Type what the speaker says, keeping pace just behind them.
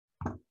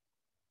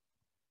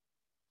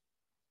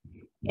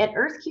At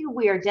EarthCube,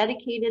 we are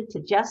dedicated to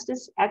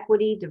justice,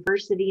 equity,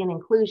 diversity, and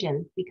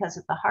inclusion because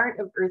at the heart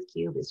of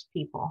EarthCube is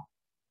people.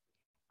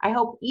 I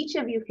hope each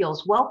of you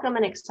feels welcome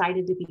and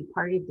excited to be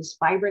part of this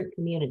vibrant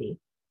community.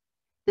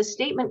 This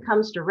statement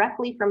comes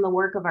directly from the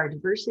work of our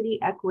Diversity,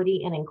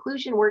 Equity, and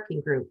Inclusion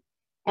Working Group,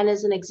 and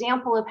is an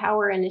example of how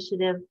our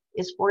initiative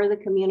is for the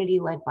community,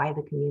 led by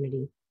the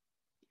community.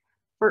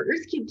 For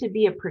EarthCube to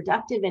be a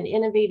productive and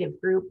innovative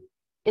group,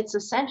 it's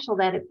essential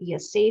that it be a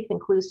safe,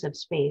 inclusive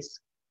space.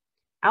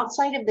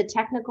 Outside of the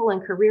technical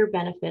and career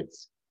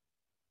benefits,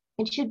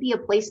 it should be a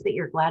place that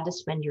you're glad to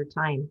spend your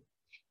time.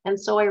 And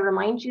so I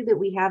remind you that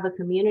we have a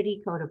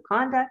community code of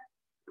conduct,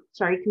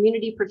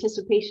 community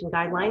participation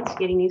guidelines,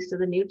 getting used to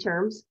the new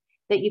terms,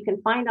 that you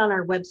can find on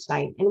our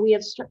website. And we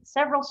have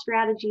several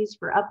strategies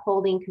for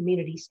upholding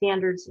community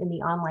standards in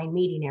the online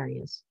meeting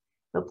areas.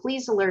 But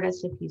please alert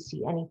us if you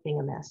see anything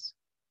amiss.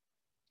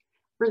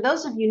 For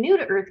those of you new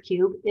to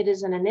EarthCube, it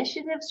is an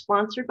initiative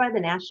sponsored by the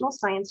National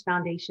Science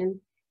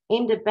Foundation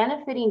aimed at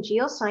benefiting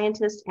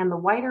geoscientists and the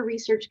wider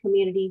research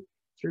community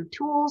through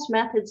tools,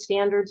 methods,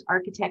 standards,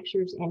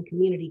 architectures, and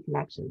community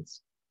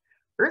connections.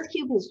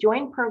 EarthCube has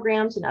joined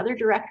programs and other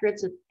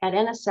directorates at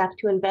NSF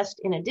to invest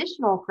in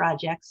additional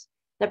projects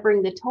that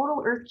bring the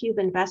total EarthCube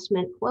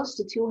investment close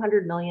to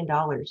 $200 million,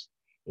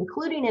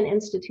 including in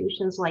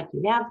institutions like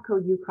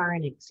UNAVCO, UCAR,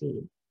 and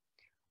Exceed.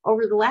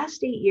 Over the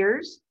last 8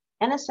 years,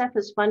 NSF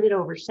has funded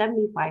over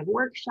 75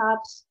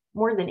 workshops,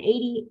 more than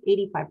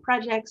 85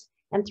 projects,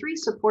 and 3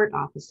 support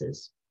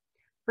offices.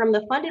 From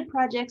the funded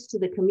projects to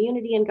the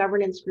community and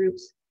governance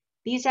groups,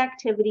 these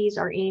activities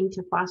are aimed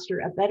to foster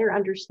a better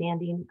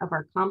understanding of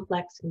our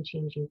complex and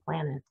changing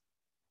planet.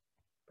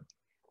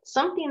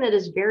 Something that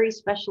is very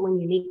special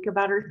and unique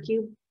about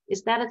EarthCube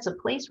is that it's a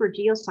place where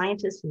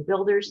geoscientists and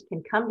builders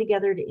can come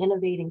together to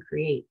innovate and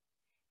create.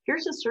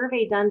 Here's a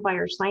survey done by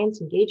our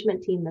science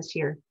engagement team this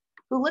year,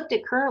 who looked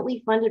at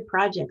currently funded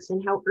projects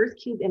and how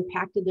EarthCube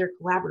impacted their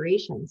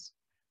collaborations,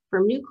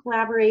 from new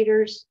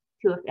collaborators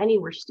to if any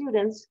were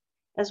students,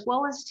 as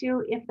well as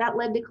to if that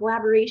led to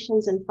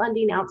collaborations and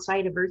funding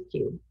outside of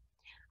EarthCube.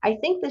 I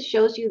think this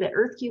shows you that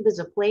EarthCube is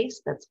a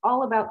place that's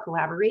all about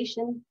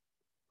collaboration,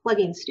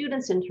 plugging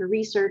students into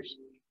research,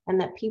 and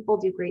that people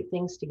do great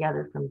things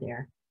together from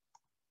there.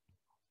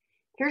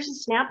 Here's a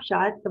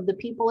snapshot of the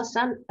people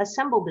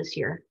assembled this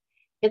year.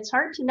 It's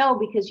hard to know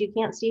because you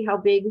can't see how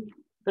big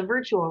the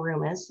virtual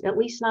room is, at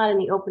least not in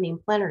the opening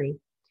plenary,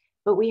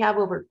 but we have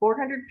over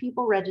 400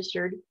 people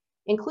registered,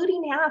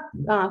 including half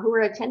who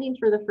are attending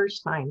for the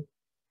first time.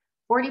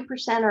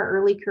 40% are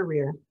early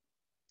career.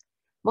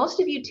 Most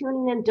of you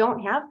tuning in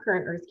don't have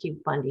current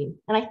EarthCube funding,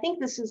 and I think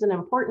this is an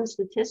important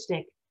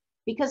statistic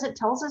because it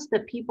tells us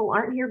that people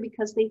aren't here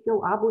because they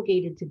feel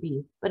obligated to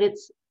be, but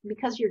it's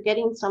because you're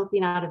getting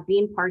something out of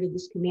being part of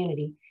this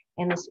community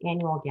and this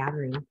annual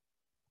gathering.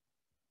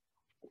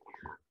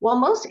 While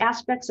most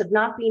aspects of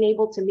not being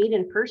able to meet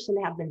in person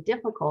have been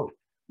difficult,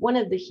 one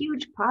of the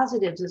huge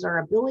positives is our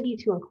ability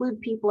to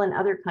include people in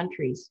other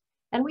countries.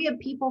 And we have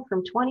people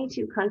from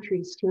 22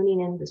 countries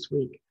tuning in this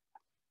week.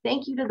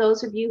 Thank you to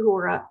those of you who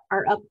are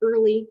up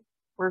early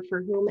or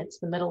for whom it's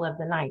the middle of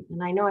the night.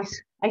 And I know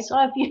I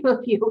saw a few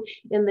of you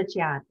in the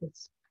chat.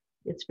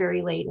 It's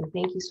very late, and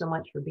thank you so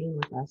much for being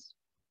with us.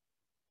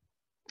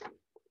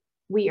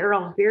 We are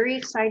all very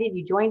excited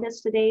you joined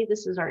us today.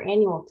 This is our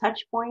annual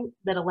touch point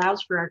that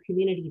allows for our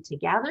community to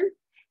gather,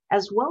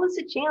 as well as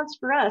a chance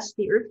for us,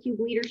 the EarthCube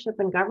leadership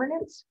and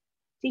governance,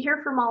 to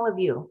hear from all of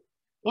you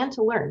and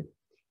to learn.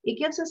 It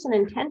gives us an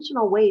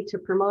intentional way to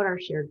promote our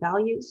shared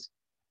values.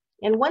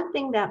 And one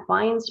thing that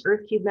binds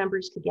EarthCube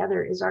members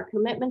together is our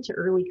commitment to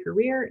early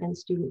career and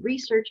student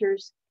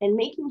researchers, and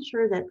making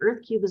sure that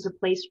EarthCube is a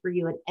place for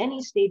you at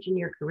any stage in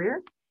your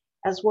career,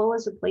 as well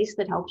as a place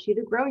that helps you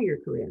to grow your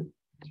career.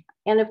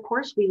 And of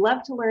course, we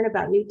love to learn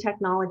about new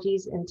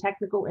technologies and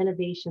technical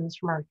innovations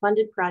from our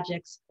funded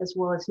projects, as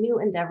well as new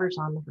endeavors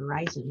on the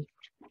horizon.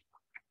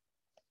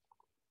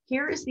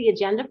 Here is the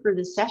agenda for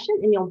this session,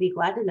 and you'll be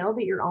glad to know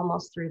that you're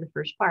almost through the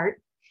first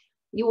part.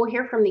 You will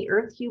hear from the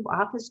EarthCube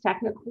Office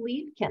Technical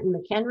Lead, Kenton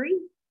McHenry,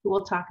 who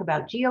will talk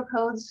about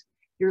geocodes,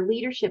 your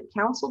Leadership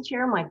Council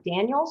Chair, Mike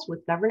Daniels,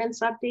 with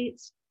governance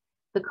updates,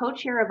 the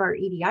co-chair of our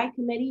EDI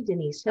committee,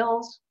 Denise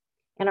Hills,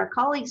 and our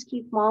colleagues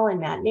Keith Maull and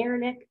Matt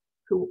Mayernik,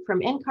 from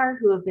NCAR,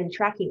 who have been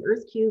tracking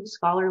EarthCube's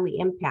scholarly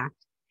impact.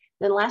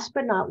 Then last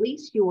but not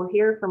least, you will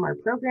hear from our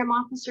program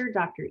officer,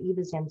 Dr.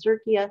 Eva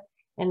Zanzerkia,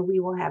 and we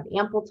will have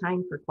ample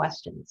time for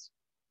questions.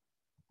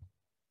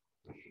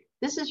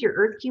 This is your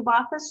EarthCube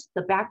office,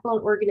 the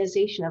backbone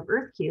organization of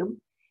EarthCube.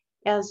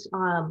 As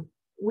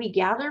we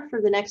gather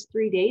for the next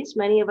 3 days,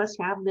 many of us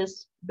have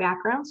this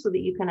background so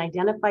that you can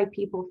identify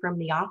people from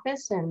the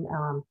office, and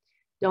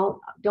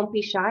don't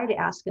be shy to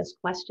ask us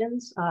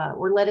questions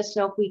or let us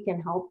know if we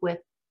can help with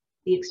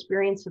the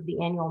experience of the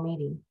annual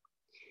meeting.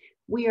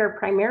 We are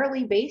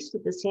primarily based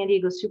at the San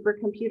Diego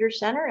Supercomputer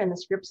Center and the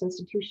Scripps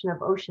Institution of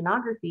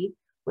Oceanography,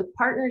 with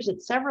partners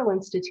at several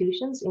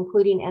institutions,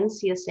 including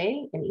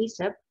NCSA and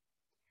ESIP.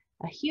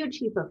 A huge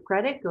heap of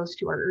credit goes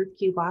to our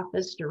EarthCube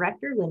office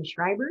director, Lynn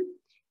Schreiber,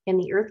 and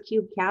the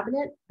EarthCube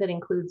cabinet that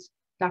includes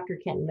Dr.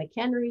 Kenton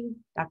McHenry,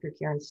 Dr.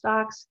 Karen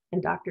Stocks,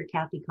 and Dr.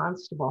 Kathy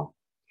Constable.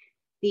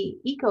 The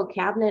ECO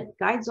cabinet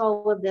guides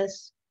all of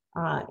this,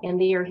 and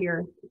they are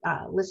here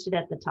listed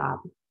at the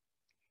top.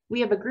 We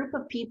have a group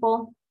of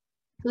people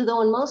who,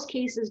 though in most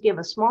cases give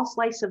a small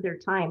slice of their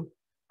time,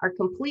 are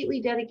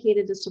completely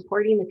dedicated to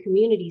supporting the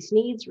community's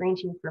needs,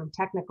 ranging from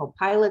technical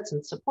pilots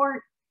and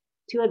support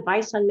to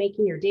advice on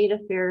making your data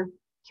fair,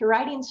 to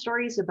writing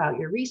stories about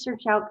your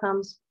research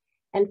outcomes,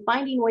 and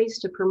finding ways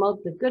to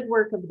promote the good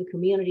work of the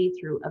community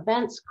through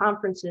events,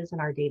 conferences,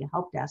 and our data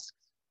help desks.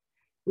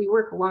 We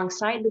work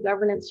alongside the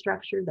governance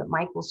structure that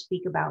Mike will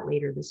speak about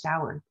later this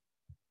hour.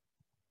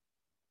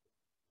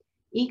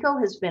 ECO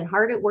has been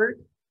hard at work.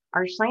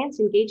 Our science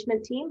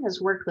engagement team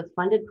has worked with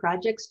funded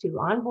projects to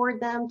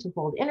onboard them, to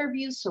hold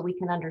interviews so we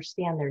can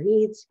understand their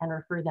needs and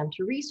refer them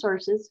to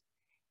resources,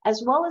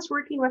 as well as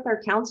working with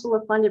our Council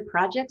of Funded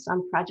Projects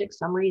on project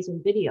summaries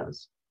and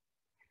videos.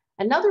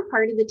 Another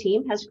part of the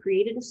team has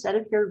created a set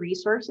of fair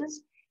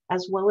resources,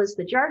 as well as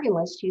the jargon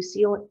list you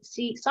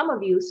see some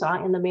of you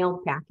saw in the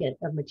mailed packet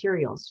of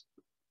materials.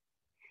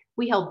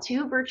 We held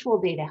 2 virtual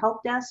data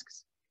help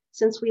desks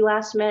since we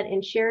last met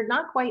and shared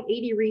not quite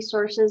 80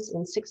 resources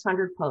in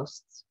 600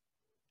 posts.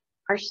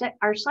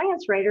 Our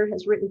science writer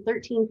has written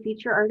 13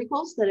 feature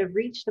articles that have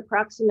reached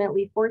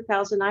approximately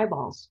 4,000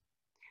 eyeballs.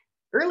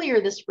 Earlier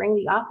this spring,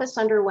 the office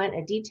underwent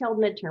a detailed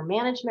midterm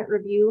management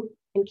review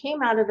and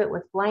came out of it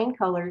with flying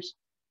colors,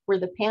 where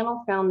the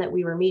panel found that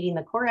we were meeting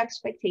the core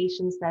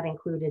expectations that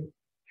included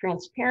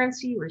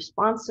transparency,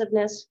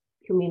 responsiveness,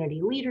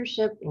 community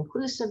leadership,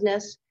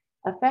 inclusiveness,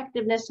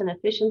 effectiveness and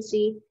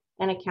efficiency,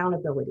 and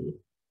accountability.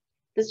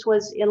 This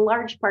was in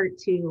large part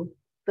to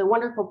the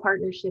wonderful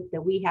partnership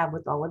that we have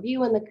with all of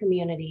you in the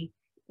community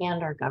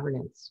and our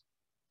governance.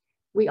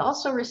 We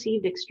also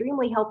received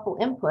extremely helpful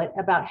input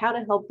about how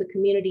to help the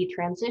community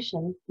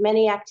transition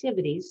many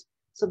activities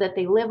so that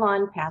they live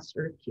on past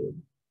EarthCube.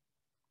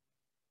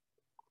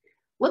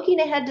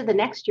 Looking ahead to the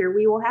next year,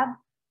 we will have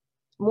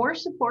more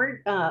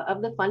support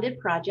of the funded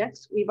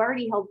projects. We've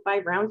already held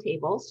 5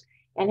 roundtables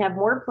and have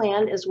more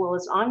planned, as well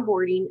as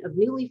onboarding of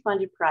newly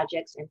funded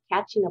projects and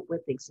catching up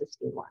with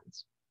existing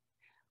ones.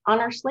 On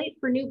our slate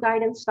for new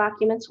guidance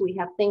documents, we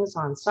have things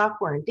on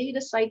software and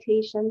data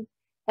citation,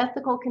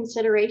 ethical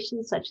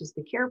considerations such as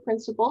the CARE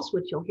principles,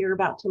 which you'll hear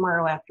about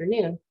tomorrow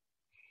afternoon.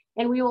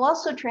 And we will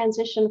also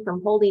transition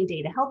from holding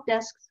data help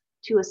desks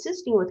to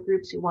assisting with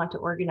groups who want to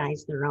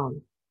organize their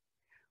own.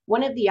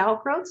 One of the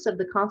outgrowths of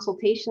the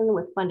consultation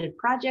with funded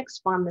projects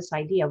spawned this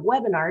idea of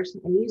webinars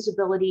and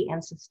usability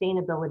and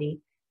sustainability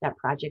that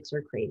projects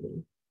are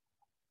craving.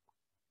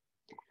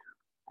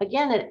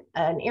 Again,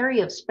 an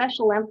area of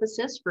special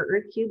emphasis for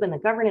EarthCube and the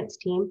governance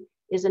team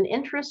is an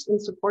interest in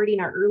supporting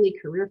our early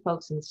career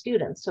folks and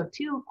students. So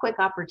 2 quick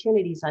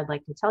opportunities I'd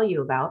like to tell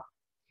you about.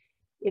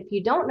 If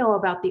you don't know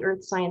about the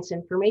Earth Science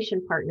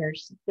Information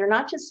Partners, they're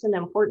not just an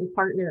important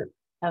partner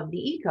of the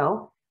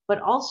ECO,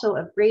 but also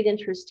of great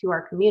interest to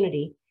our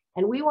community.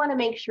 And we want to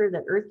make sure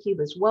that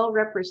EarthCube is well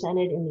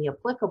represented in the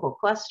applicable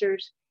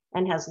clusters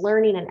and has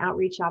learning and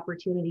outreach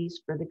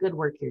opportunities for the good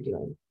work you're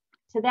doing.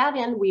 To that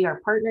end, we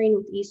are partnering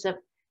with ESIP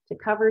to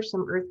cover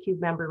some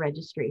EarthCube member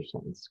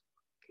registrations.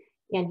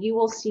 And you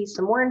will see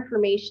some more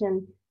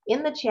information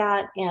in the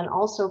chat and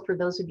also for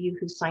those of you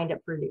who signed up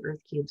for the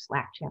EarthCube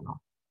Slack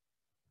channel.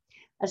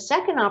 A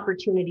second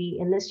opportunity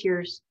in this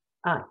year's,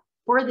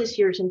 for this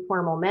year's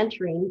informal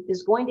mentoring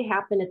is going to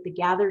happen at the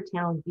Gather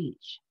Town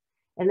Beach.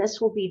 And this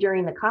will be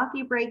during the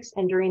coffee breaks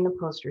and during the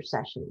poster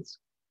sessions.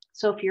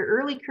 So if you're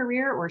early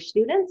career or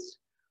students,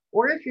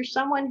 or if you're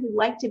someone who'd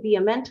like to be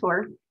a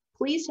mentor,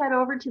 please head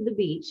over to the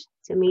beach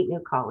to meet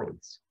new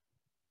colleagues.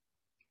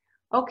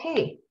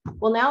 Okay,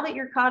 well, now that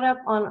you're caught up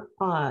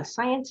on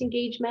science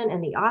engagement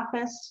and the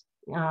office,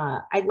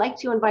 I'd like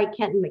to invite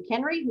Kenton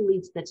McHenry, who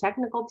leads the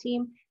technical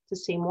team, to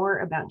say more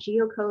about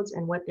geocodes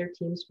and what their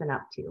team's been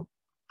up to.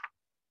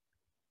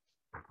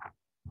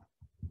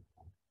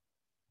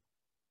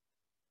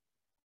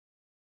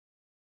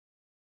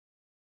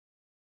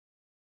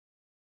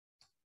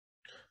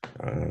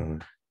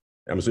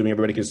 I'm assuming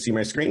everybody can see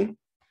my screen?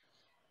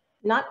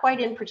 Not quite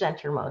in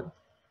presenter mode.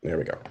 There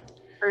we go.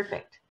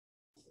 Perfect.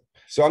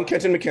 So I'm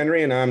Kenton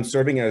McHenry, and I'm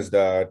serving as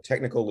the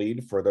technical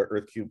lead for the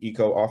EarthCube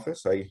Eco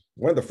office. I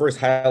wanted to first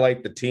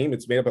highlight the team.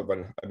 It's made up of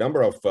a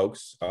number of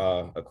folks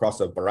across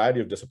a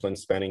variety of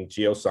disciplines spanning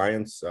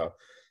geoscience,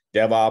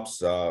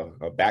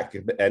 DevOps,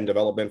 back-end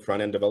development,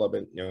 front-end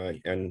development,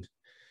 and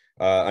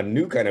a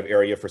new kind of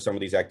area for some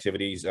of these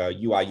activities,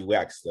 UI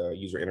UX, the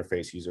user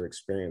interface, user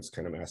experience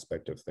kind of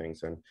aspect of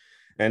things.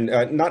 And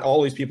not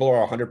all these people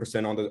are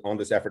 100% on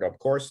this effort, of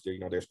course.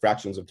 There's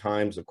fractions of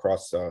times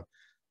across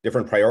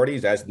different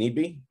priorities as need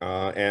be.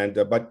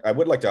 But I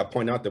would like to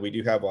point out that we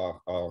do have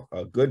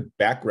a good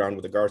background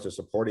with regards to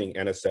supporting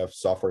NSF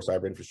software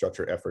cyber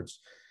infrastructure efforts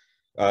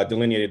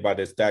delineated by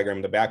this diagram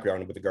in the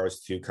background with regards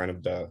to kind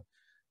of the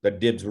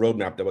DIBS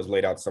roadmap that was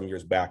laid out some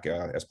years back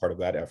as part of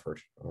that effort.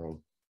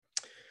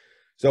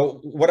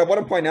 So what I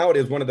want to point out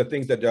is one of the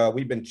things that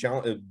we've been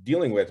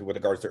dealing with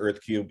regards to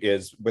EarthCube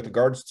is with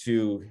regards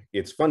to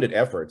its funded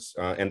efforts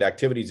and the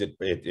activities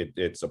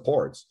it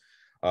supports.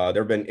 There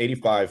have been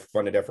 85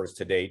 funded efforts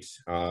to date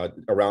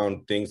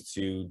around things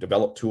to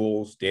develop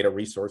tools, data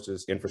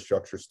resources,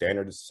 infrastructure,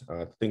 standards,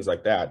 things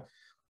like that.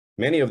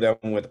 Many of them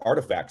with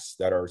artifacts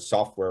that are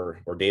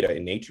software or data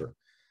in nature.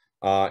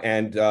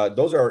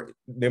 Those are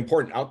the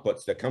important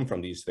outputs that come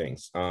from these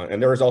things.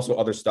 And there is also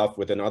other stuff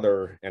within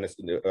other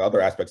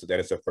aspects of the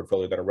NSF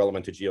portfolio that are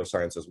relevant to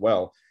geoscience as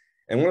well.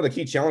 And one of the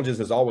key challenges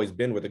has always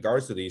been with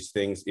regards to these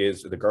things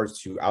is with regards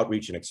to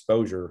outreach and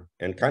exposure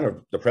and kind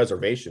of the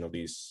preservation of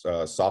these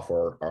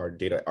software or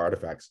data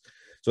artifacts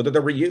so that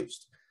they're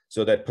reused,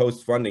 so that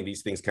post-funding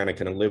these things kind of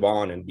can live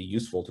on and be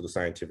useful to the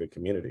scientific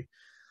community.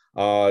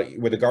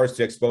 With regards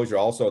to exposure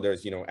also,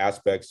 there's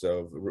aspects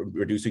of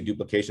reducing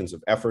duplications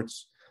of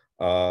efforts.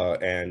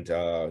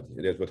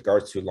 With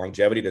regards to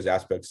longevity, there's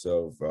aspects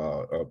of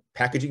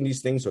packaging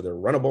these things so they're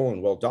runnable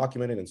and well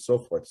documented and so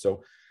forth.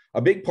 So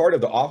a big part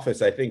of the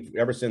office, I think,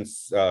 ever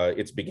since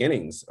its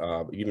beginnings,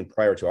 even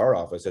prior to our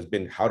office, has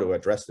been how to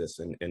address this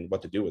and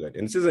what to do with it.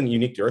 And this isn't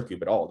unique to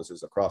EarthCube at all. This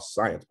is across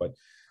science, but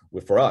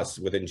for us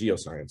within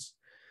geoscience.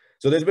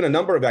 So there's been a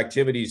number of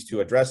activities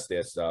to address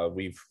this.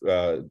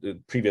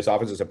 The previous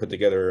offices have put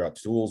together a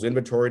tools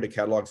inventory to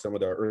catalog some of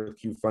the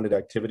EarthCube funded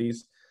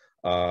activities.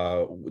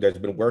 There's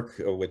been work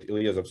with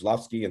Ilya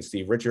Zavslavsky and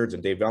Steve Richards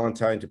and Dave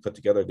Valentine to put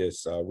together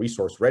this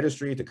resource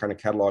registry to kind of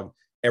catalog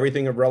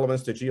everything of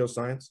relevance to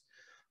geoscience.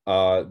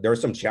 There are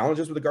some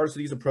challenges with regards to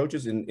these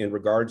approaches in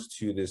regards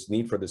to this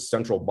need for this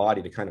central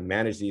body to kind of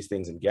manage these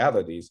things and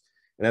gather these.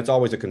 And that's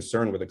always a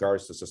concern with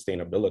regards to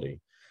sustainability.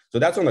 So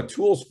that's on the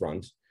tools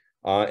front.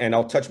 And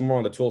I'll touch more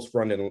on the tools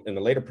front in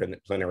the later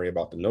plenary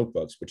about the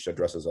notebooks, which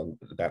addresses on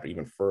that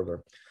even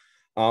further.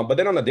 But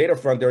then on the data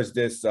front, there's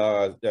this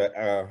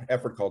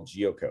effort called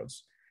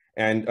geocodes.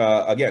 And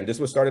again, this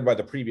was started by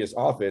the previous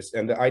office.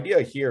 And the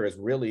idea here is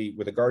really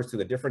with regards to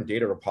the different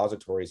data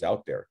repositories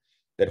out there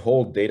that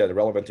hold data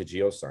relevant to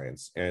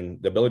geoscience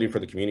and the ability for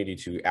the community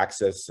to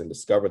access and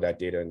discover that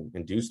data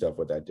and do stuff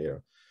with that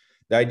data.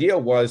 The idea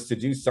was to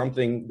do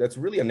something that's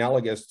really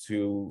analogous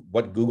to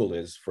what Google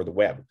is for the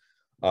web.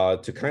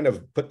 To kind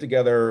of put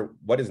together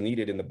what is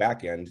needed in the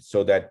back end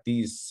so that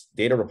these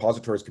data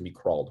repositories can be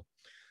crawled.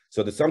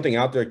 So that something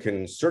out there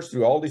can search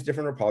through all these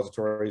different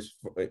repositories,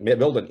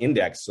 build an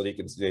index so that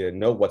you can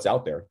know what's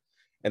out there,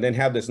 and then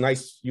have this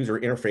nice user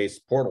interface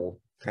portal,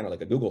 kind of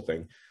like a Google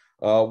thing,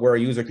 where a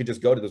user could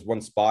just go to this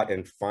one spot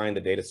and find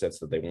the data sets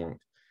that they want.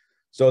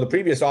 So the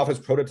previous office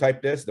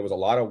prototyped this. There was a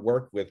lot of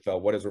work with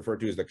what is referred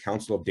to as the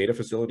Council of Data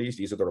Facilities.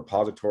 These are the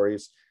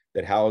repositories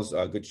that house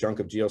a good chunk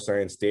of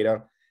geoscience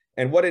data.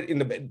 And what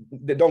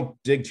they don't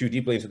dig too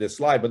deeply into this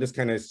slide, but this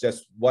kind of is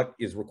just what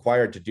is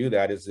required to do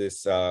that is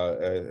this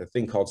a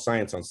thing called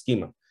Science on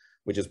Schema,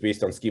 which is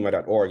based on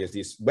schema.org, is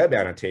these web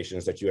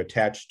annotations that you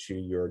attach to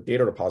your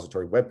data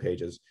repository web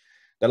pages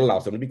that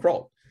allows them to be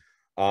crawled.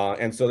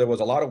 And so there was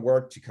a lot of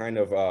work to kind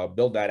of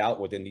build that out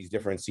within these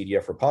different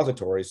CDF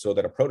repositories so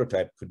that a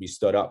prototype could be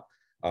stood up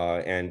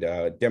and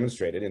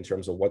demonstrated in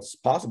terms of what's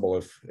possible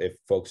if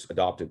folks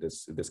adopted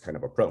this kind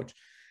of approach.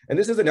 And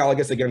this is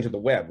analogous again to the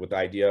web with the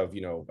idea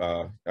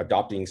of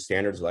adopting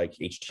standards like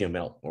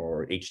HTML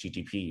or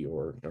HTTP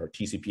or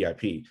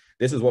TCP/IP.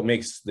 This is what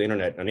makes the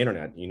internet an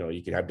internet.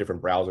 You can have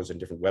different browsers and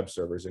different web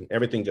servers, and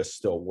everything just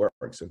still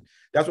works. And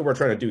that's what we're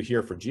trying to do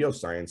here for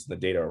geoscience and the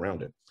data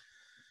around it.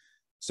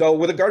 So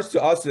with regards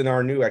to us and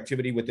our new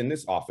activity within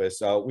this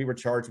office, we were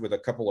charged with a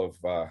couple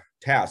of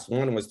tasks.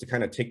 One was to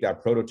kind of take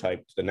that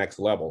prototype to the next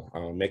level,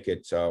 make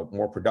it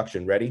more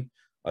production ready,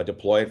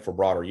 deploy it for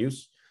broader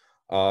use.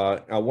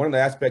 One of the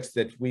aspects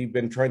that we've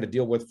been trying to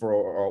deal with for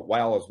a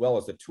while as well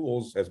as the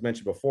tools, as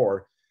mentioned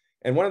before.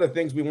 And one of the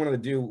things we wanted to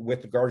do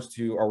with regards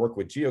to our work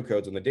with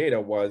geocodes and the data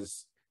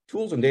was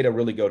tools and data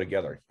really go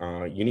together.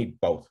 You need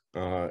both.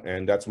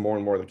 And that's more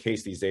and more the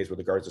case these days with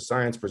regards to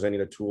science,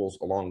 presenting the tools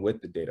along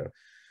with the data.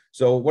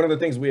 So one of the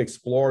things we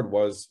explored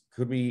was,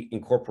 could we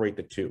incorporate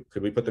the two?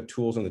 Could we put the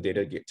tools and the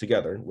data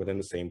together within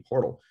the same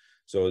portal?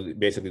 So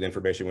basically the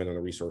information within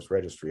the resource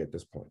registry at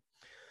this point.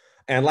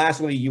 And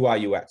lastly,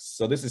 UI UX.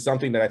 So this is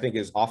something that I think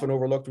is often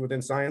overlooked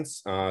within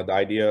science. The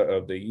idea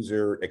of the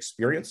user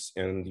experience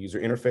and the user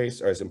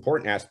interface are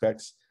important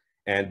aspects.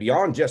 And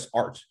beyond just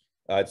art,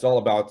 it's all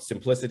about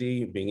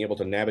simplicity, being able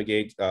to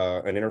navigate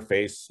an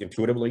interface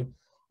intuitively.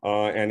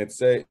 And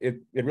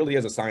it really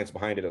is a science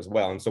behind it as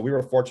well. And so we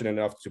were fortunate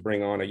enough to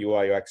bring on a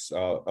UI UX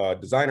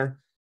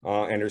designer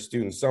and her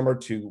student Summer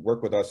to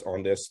work with us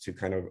on this to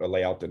kind of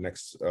lay out the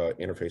next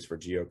interface for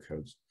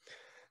geocodes.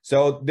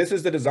 So this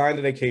is the design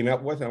that I came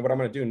up with. And what I'm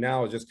going to do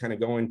now is just kind of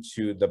go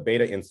into the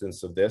beta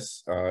instance of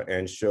this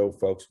and show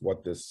folks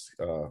what this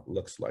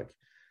looks like.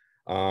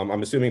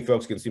 I'm assuming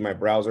folks can see my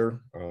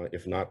browser.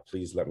 If not,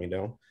 please let me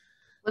know.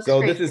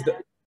 So this is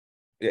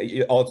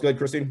all it's good,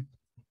 Christine?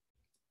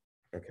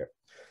 Okay.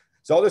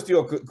 So I'll just do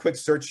a quick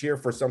search here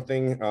for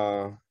something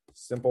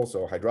simple.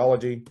 So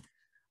hydrology.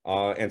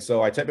 And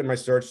so I type in my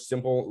search,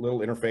 simple little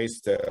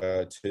interface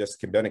to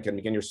just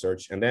begin your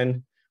search. And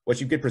then what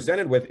you get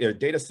presented with are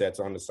data sets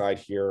on the side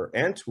here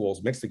and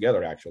tools mixed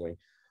together actually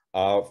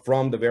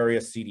from the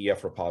various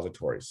CDF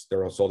repositories.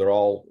 They're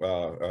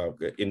all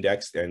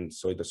indexed, and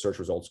so the search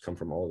results come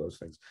from all of those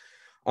things.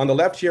 On the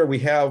left here, we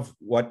have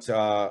what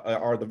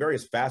are the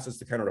various facets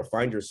to kind of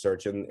find your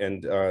search,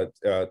 and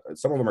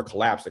some of them are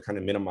collapsed to kind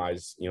of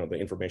minimize, the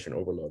information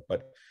overload.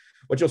 But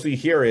what you'll see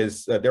here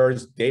is there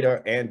is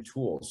data and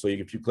tools. So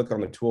if you click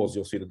on the tools,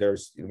 you'll see that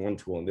there's one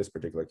tool in this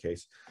particular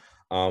case.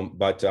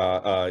 But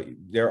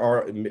there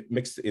are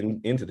mixed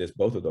into this,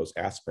 both of those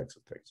aspects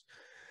of things.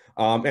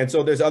 And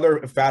so there's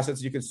other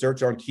facets. You can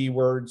search on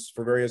keywords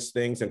for various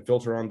things and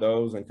filter on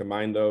those and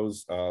combine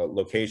those,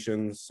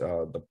 locations,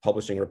 the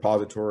publishing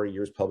repository,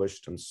 years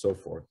published, and so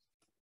forth.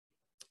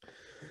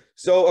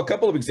 So a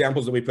couple of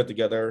examples that we put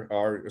together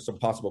are some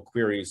possible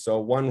queries.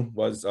 So one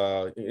was,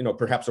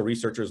 perhaps a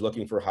researcher is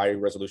looking for high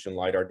resolution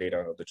LiDAR data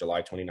of the July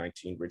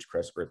 2019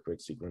 Ridgecrest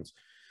earthquake sequence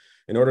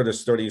in order to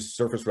study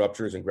surface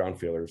ruptures and ground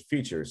failure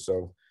features.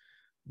 So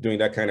doing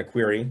that kind of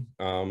query,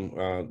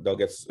 they'll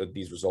get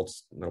these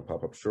results that'll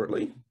pop up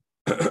shortly.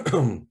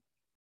 Unless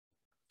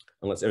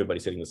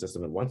everybody's hitting the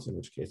system at once, in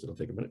which case it'll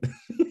take a minute.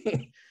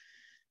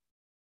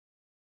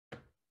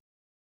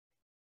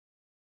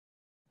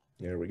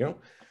 There we go.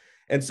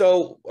 And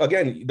so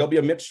again, there'll be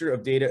a mixture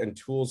of data and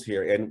tools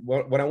here. And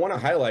what I want to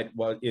highlight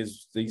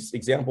is these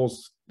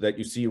examples that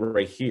you see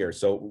right here.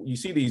 So you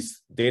see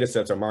these data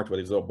sets are marked with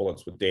these little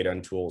bullets with data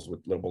and tools, with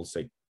little bullets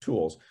say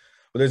tools.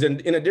 But there's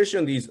in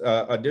addition these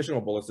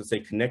additional bullets that say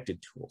connected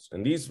tools.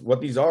 And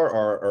what these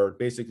are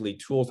basically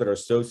tools that are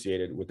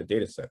associated with the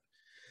data set.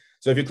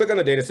 So if you click on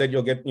the data set,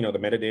 you'll get the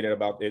metadata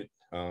about it,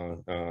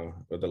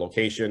 the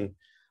location.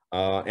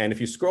 And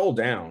if you scroll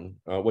down,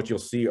 what you'll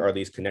see are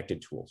these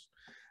connected tools.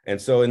 And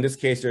so in this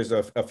case, there's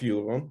a few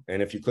of them.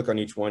 And if you click on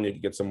each one, you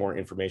can get some more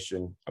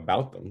information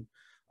about them.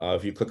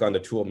 If you click on the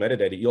tool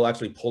metadata, you'll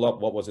actually pull up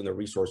what was in the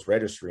resource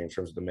registry in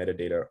terms of the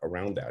metadata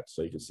around that.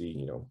 So you can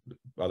see,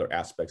 other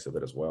aspects of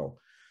it as well.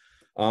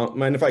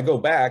 And if I go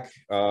back,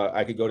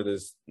 I could go to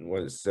this,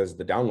 what it says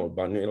the download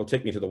button. It'll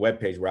take me to the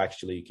web page where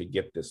actually you could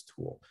get this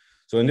tool.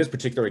 So in this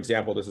particular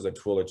example, this is a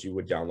tool that you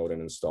would download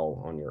and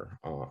install on your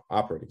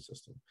operating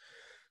system.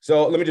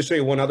 So let me just show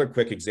you one other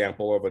quick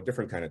example of a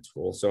different kind of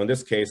tool. So in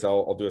this case,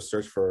 I'll do a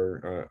search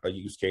for a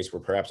use case where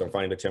perhaps I'm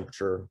finding the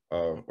temperature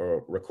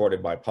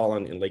recorded by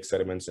pollen in lake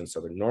sediments in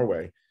southern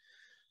Norway.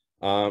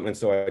 And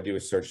so I do a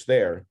search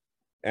there.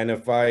 And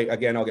if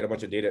again, I'll get a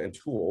bunch of data and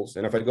tools.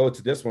 And if I go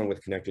to this one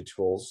with connected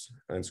tools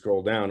and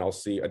scroll down, I'll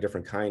see a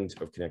different kind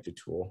of connected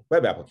tool,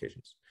 web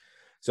applications.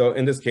 So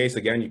in this case,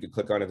 again, you could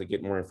click on it to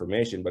get more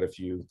information. But if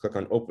you click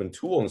on open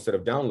tool instead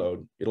of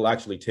download, it'll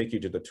actually take you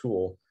to the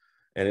tool.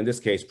 And in this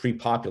case,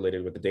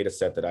 pre-populated with the data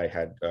set that I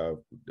had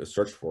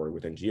searched for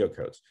within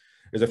geocodes.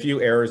 There's a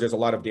few errors. There's a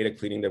lot of data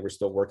cleaning that we're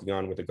still working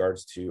on with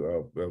regards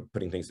to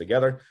putting things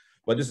together.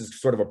 But this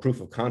is sort of a proof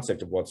of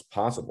concept of what's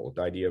possible,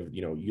 the idea of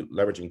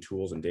leveraging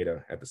tools and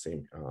data at the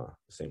same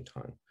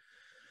time.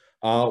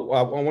 I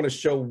want to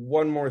show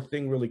one more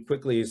thing really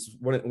quickly. Is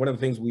one of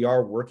the things we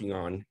are working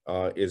on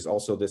is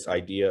also this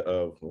idea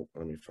of,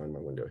 let me find my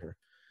window here.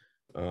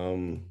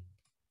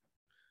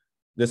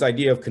 This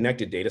idea of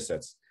connected data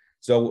sets.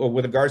 So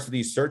with regards to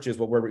these searches,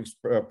 what we're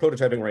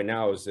prototyping right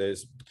now is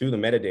through the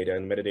metadata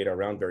and metadata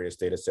around various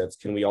data sets,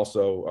 can we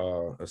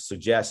also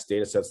suggest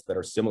data sets that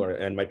are similar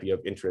and might be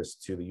of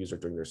interest to the user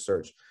during their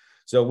search?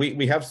 So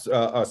we have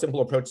a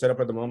simple approach set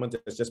up at the moment.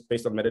 It's just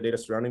based on metadata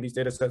surrounding these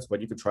data sets,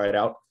 but you could try it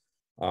out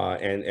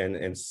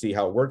and see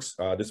how it works.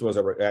 This was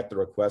at the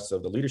request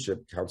of the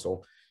Leadership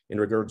Council in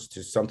regards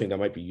to something that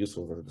might be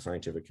useful for the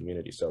scientific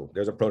community. So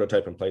there's a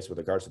prototype in place with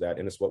regards to that,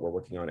 and it's what we're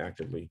working on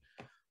actively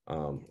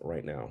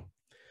right now.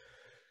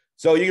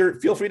 So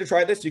feel free to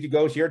try this. You could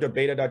go here to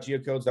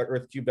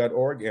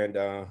beta.geocodes.earthcube.org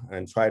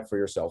and try it for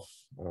yourself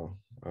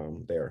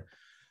there.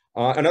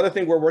 Another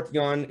thing we're working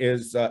on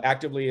is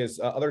actively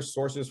other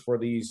sources for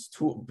these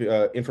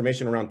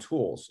information around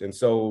tools. And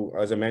so,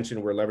 as I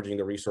mentioned, we're leveraging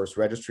the resource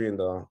registry and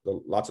the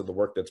lots of the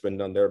work that's been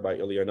done there by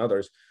Ilya and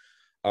others.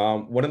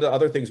 One of the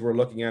other things we're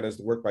looking at is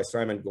the work by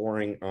Simon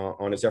Goring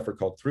on his effort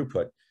called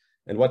Throughput.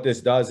 And what this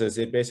does is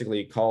it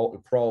basically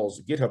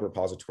crawls GitHub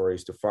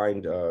repositories to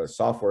find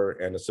software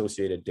and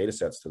associated data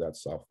sets to that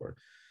software.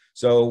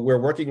 So we're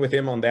working with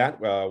him on that.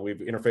 We've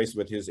interfaced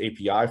with his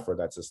API for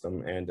that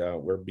system, and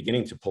we're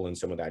beginning to pull in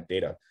some of that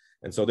data.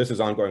 And so this is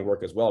ongoing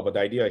work as well. But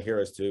the idea here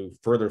is to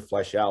further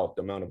flesh out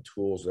the amount of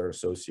tools that are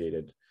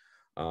associated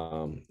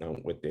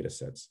with data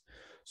sets.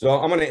 So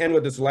I'm going to end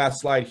with this last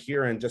slide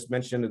here and just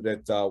mention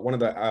that one of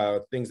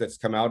the things that's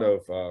come out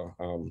of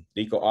the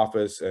ECO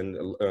office and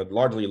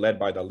largely led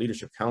by the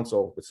Leadership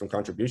Council with some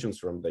contributions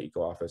from the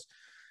ECO office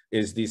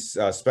is this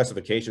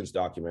specifications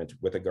document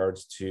with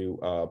regards to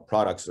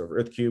products of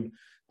EarthCube,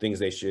 things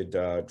they should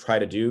try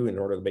to do in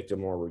order to make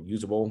them more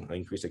reusable,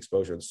 increase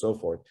exposure and so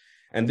forth.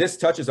 And this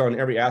touches on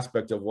every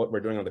aspect of what we're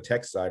doing on the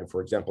tech side,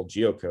 for example,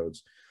 geocodes,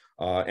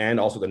 and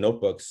also the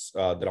notebooks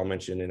that I'll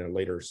mention in a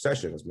later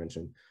session as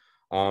mentioned.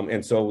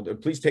 And so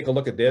please take a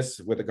look at this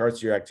with regards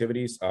to your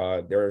activities.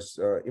 There's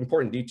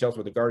important details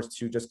with regards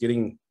to just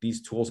getting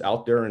these tools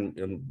out there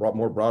and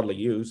more broadly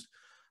used.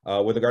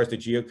 With regards to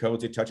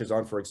geocodes, it touches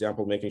on, for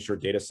example, making sure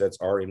data sets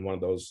are in one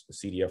of those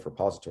CDF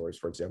repositories,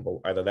 for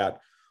example, either that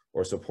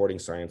or supporting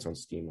science on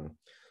schema.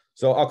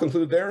 So I'll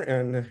conclude there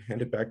and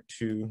hand it back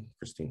to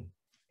Christine.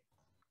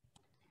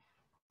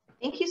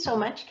 Thank you so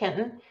much,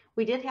 Kenton.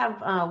 We did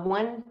have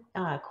one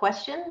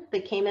question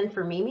that came in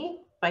for Mimi,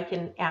 if I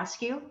can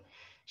ask you.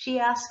 She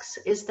asks,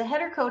 is the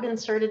header code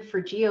inserted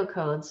for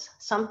geocodes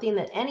something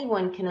that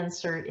anyone can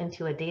insert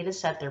into a data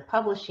set they're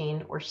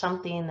publishing, or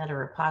something that a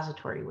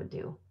repository would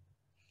do?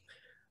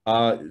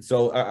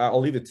 So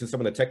I'll leave it to some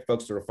of the tech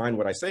folks to refine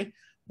what I say.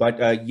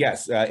 But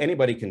yes,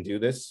 anybody can do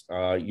this.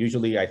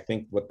 Usually, I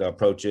think what the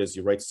approach is,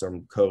 you write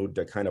some code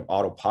that kind of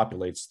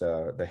auto-populates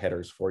the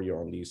headers for you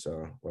on these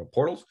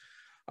portals.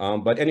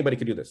 But anybody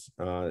could do this.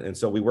 And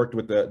so we worked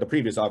with the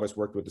previous office,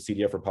 worked with the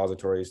CDF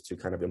repositories to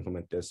kind of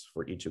implement this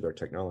for each of their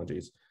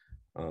technologies.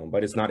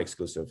 But it's not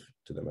exclusive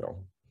to them at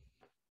all.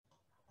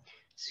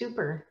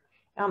 Super.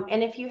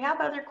 And if you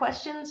have other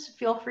questions,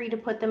 feel free to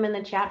put them in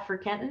the chat for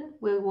Kenton.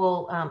 We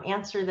will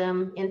answer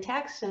them in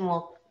text, and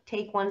we'll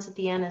take ones at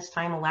the end as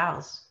time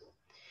allows.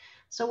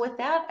 So with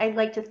that, I'd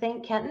like to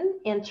thank Kenton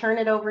and turn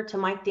it over to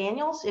Mike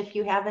Daniels. If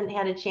you haven't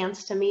had a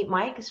chance to meet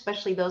Mike,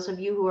 especially those of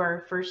you who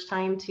are first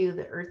time to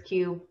the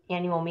EarthCube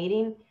annual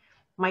meeting,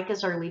 Mike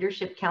is our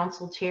Leadership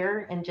Council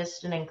Chair and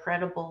just an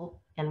incredible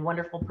and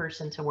wonderful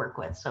person to work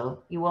with.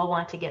 So you will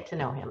want to get to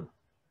know him.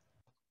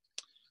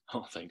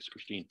 Oh, thanks,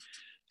 Christine.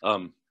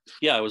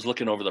 Yeah, I was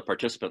looking over the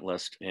participant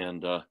list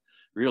and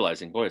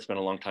realizing, boy, it's been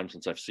a long time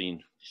since I've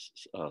seen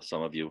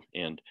some of you,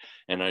 and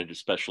I'd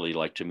especially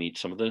like to meet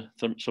some of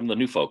the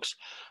new folks.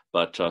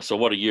 But so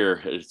what a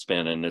year it's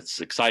been, and it's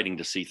exciting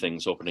to see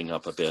things opening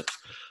up a bit.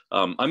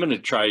 I'm going to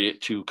try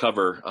to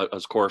cover,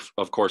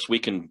 of course, we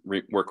can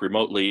work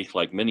remotely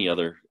like many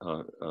other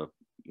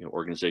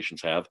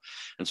organizations have,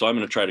 and so I'm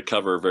going to try to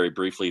cover very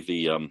briefly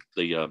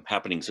the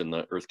happenings in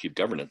the EarthCube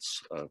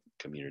governance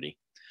community.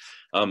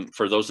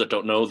 For those that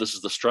don't know, this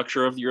is the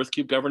structure of the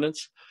EarthCube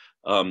governance.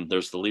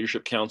 There's the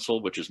Leadership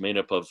Council, which is made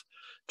up of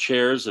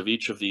chairs of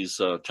each of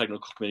these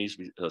technical committees,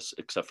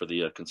 except for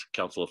the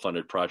Council of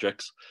Funded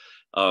Projects,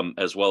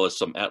 as well as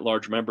some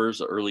at-large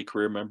members, an early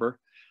career member,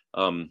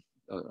 an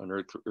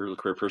early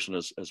career person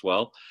as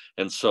well.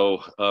 And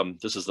so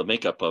this is the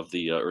makeup of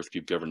the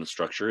EarthCube governance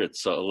structure.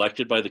 It's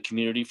elected by the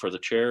community for the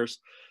chairs,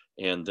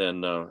 and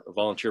then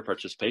volunteer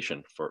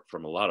participation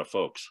from a lot of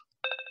folks.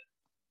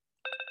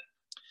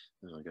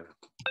 I gotta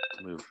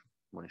move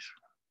my.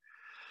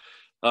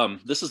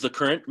 This is the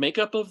current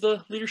makeup of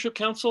the Leadership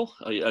Council.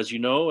 As you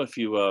know, if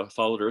you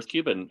followed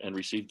EarthCube and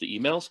received the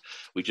emails,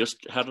 we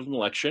just had an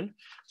election.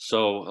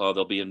 So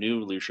there'll be a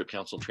new Leadership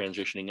Council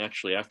transitioning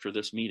actually after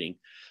this meeting.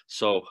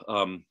 So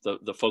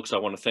the folks I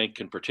want to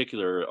thank in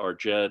particular are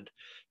Jed,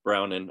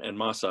 Brown, and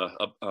Masa,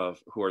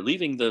 who are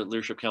leaving the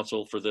Leadership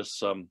Council for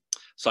this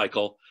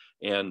cycle.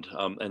 And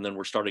then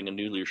we're starting a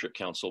new Leadership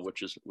Council,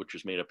 which is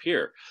made up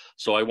here.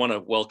 So I want to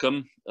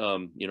welcome,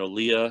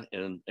 Leah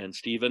and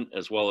Stephen,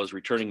 as well as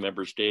returning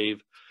members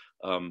Dave,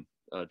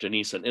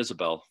 Denise, and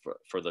Isabel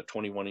for the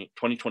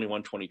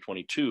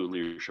 2021-2022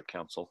 Leadership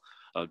Council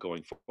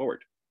going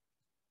forward.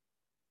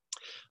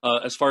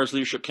 As far as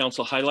Leadership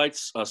Council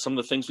highlights, some of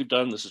the things we've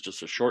done, this is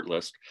just a short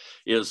list,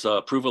 is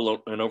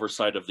approval and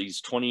oversight of these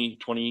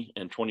 2020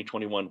 and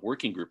 2021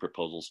 working group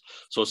proposals.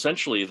 So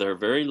essentially, they're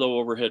very low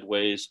overhead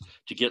ways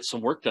to get some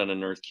work done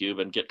in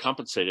EarthCube and get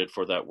compensated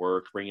for that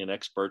work, bring in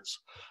experts,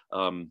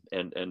 and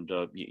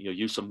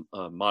use some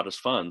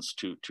modest funds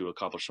to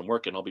accomplish some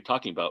work. And I'll be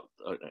talking about,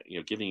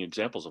 giving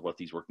examples of what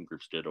these working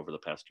groups did over the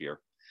past year.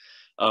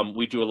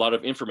 We do a lot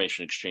of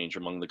information exchange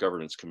among the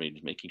governance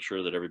committees, making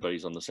sure that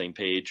everybody's on the same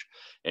page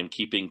and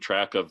keeping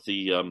track of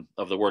the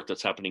work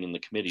that's happening in the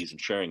committees and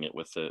sharing it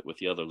with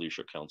the other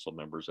Leadership Council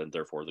members and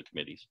therefore the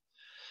committees.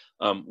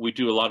 We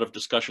do a lot of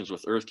discussions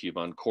with EarthCube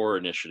on core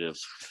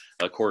initiatives,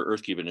 core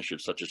EarthCube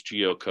initiatives such as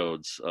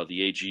geocodes,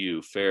 the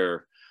AGU,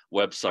 FAIR,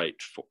 website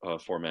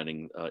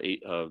formatting,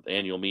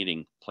 annual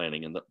meeting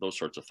planning, and those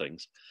sorts of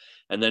things.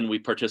 And then we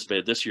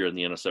participated this year in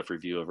the NSF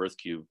review of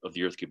EarthCube, of the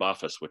EarthCube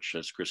office, which,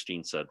 as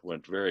Christine said,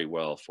 went very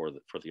well for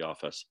the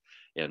office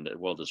and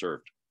well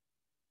deserved.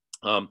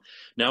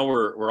 Now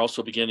we're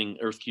also beginning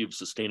EarthCube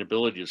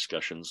sustainability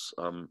discussions.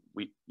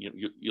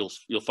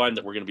 You'll find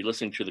that we're going to be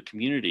listening to the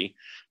community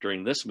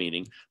during this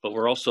meeting, but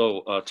we're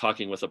also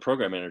talking with the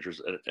program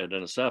managers at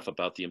NSF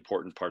about the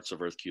important parts of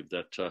EarthCube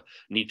that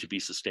need to be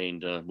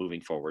sustained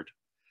moving forward.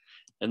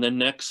 And then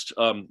next,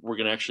 we're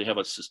going to actually have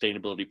a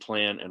sustainability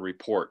plan and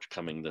report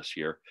coming this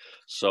year.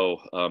 So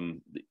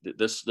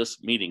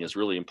this meeting is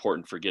really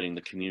important for getting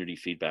the community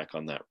feedback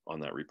on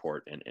that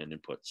report and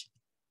inputs.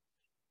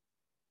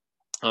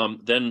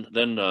 Then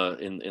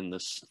in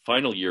this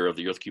final year of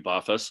the EarthCube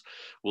office,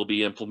 we'll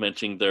be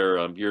implementing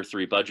their year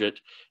 3 budget,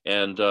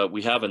 and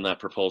we have in that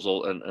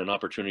proposal an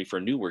opportunity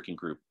for new working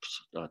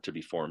groups to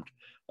be formed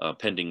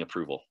pending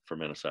approval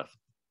from NSF.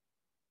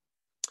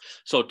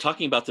 So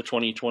talking about the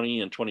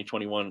 2020 and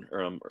 2021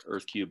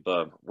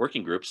 EarthCube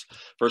working groups,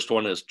 first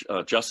one is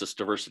Justice,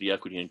 Diversity,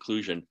 Equity,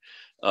 Inclusion.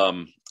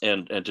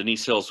 And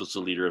Denise Hills was the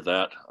leader of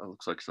that. It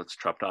looks like that's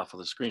chopped off of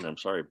the screen. I'm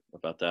sorry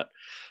about that.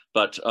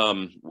 But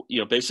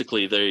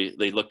basically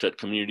they looked at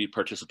community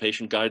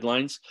participation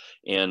guidelines,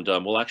 and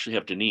we'll actually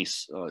have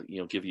Denise,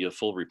 give you a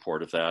full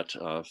report of that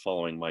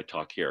following my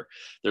talk here.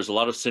 There's a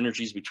lot of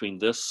synergies between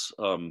this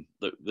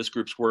this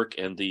group's work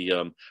and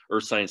the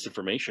Earth Science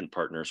Information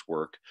Partners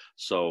work.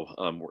 So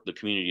the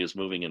community is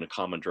moving in a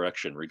common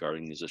direction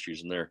regarding these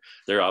issues, and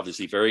they're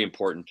obviously very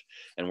important.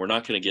 And we're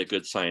not going to get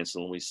good science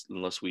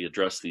unless we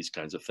address these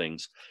kinds of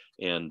things.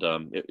 And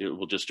it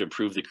will just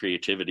improve the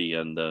creativity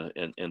and our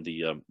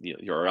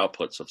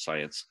outputs of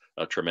science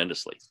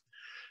tremendously.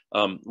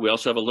 We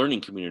also have a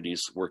learning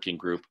communities working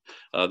group.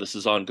 This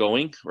is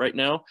ongoing right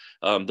now.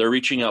 They're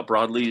reaching out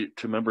broadly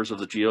to members of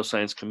the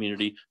geoscience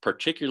community,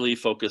 particularly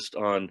focused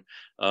on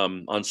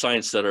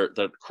science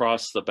that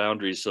cross the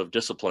boundaries of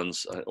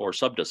disciplines or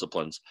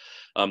subdisciplines.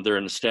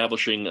 They're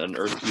establishing an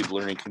EarthCube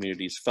Learning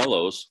Communities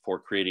Fellows for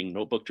creating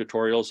notebook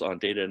tutorials on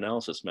data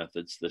analysis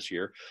methods this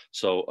year.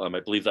 So I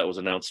believe that was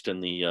announced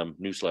in the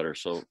newsletter.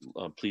 So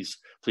please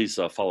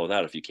follow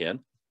that if you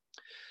can.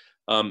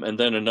 And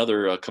then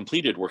another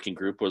completed working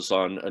group was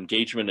on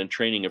engagement and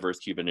training of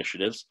EarthCube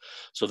initiatives.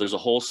 So there's a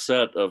whole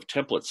set of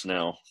templates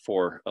now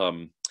for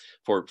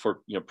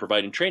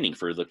providing training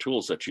for the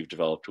tools that you've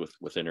developed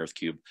within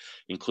EarthCube,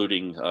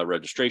 including a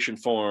registration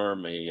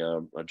form, a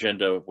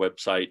agenda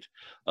website,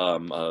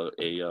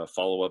 a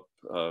follow-up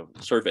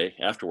survey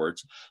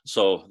afterwards.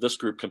 So this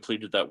group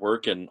completed that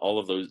work, and all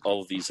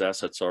of these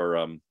assets are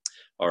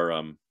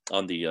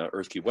on the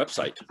EarthCube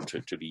website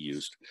to be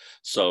used.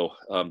 So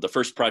the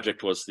first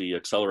project was the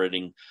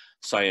accelerating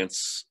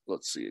science,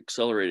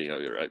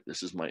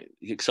 this is my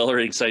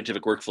accelerating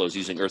scientific workflows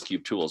using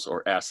EarthCube tools,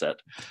 or ASSET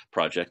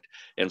project.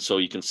 And so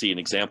you can see an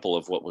example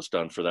of what was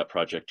done for that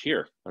project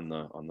here on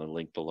the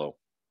link below.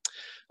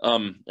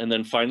 And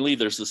then finally,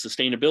 there's the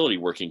sustainability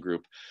working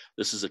group.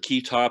 This is a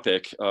key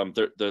topic.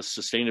 The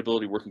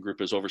sustainability working group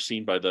is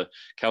overseen by the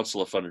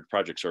Council of Funded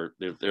Projects, or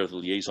they're the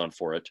liaison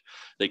for it.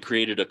 They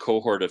created a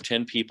cohort of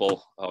 10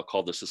 people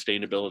called the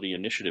Sustainability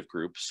Initiative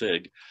Group,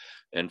 SIG,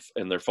 and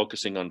they're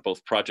focusing on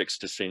both project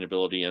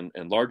sustainability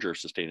and larger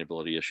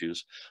sustainability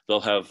issues. They'll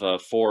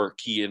have 4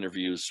 key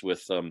interviews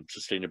with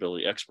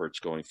sustainability experts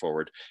going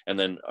forward, and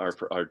then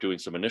are doing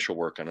some initial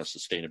work on a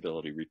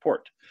sustainability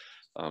report.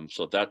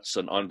 So that's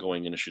an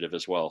ongoing initiative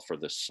as well for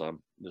this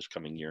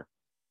coming year.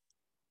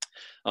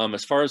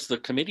 As far as the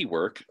committee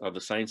work,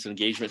 the science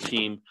engagement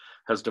team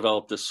has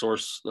developed this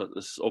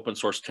open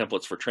source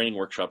templates for training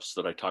workshops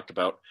that I talked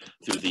about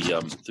through the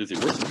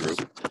working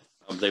group.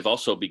 They've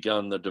also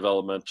begun the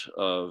development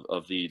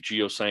of the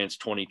Geoscience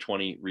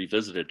 2020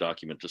 Revisited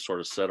document to sort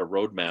of set a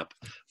roadmap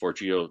for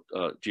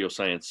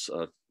geoscience,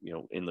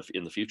 in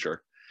the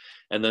future.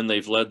 And then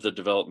they've led the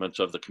development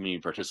of the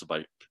community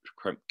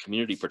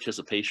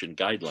participation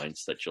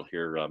guidelines that you'll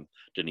hear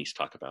Denise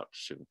talk about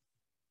soon.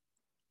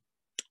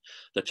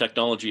 The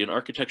Technology and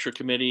Architecture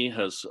Committee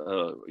has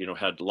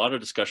had a lot of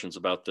discussions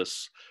about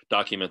this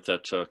document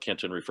that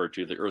Kenton referred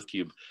to, the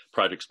EarthCube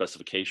project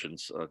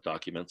specifications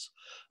documents.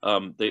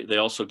 They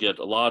also get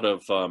a lot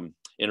of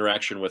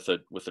interaction with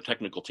the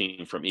technical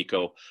team from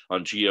ECO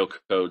on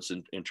geocodes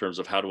in terms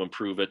of how to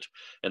improve it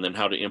and then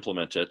how to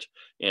implement it.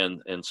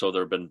 And so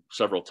there have been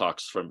several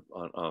talks from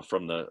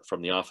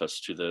the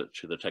office to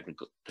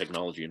the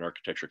Technology and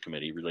Architecture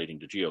Committee relating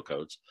to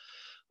geocodes.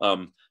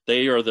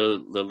 They are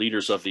the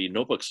leaders of the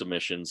notebook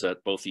submissions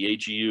at both the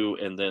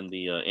AGU and then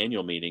the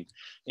annual meeting.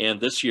 And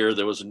this year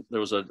there was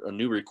a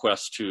new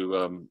request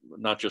to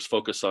not just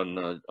focus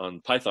on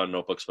Python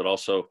notebooks, but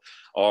also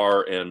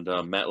R and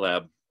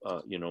MATLAB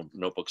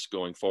notebooks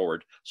going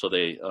forward. So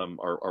they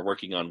are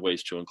working on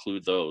ways to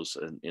include those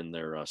in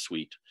their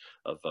suite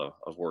of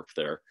work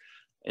there.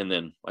 And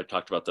then I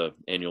talked about the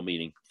annual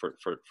meeting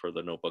for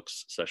the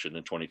notebooks session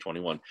in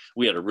 2021.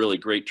 We had a really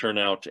great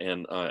turnout,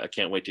 and I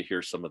can't wait to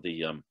hear some of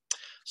the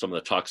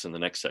talks in the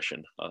next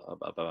session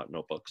about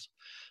notebooks.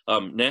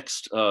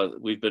 Next,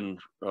 we've been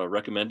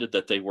recommended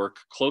that they work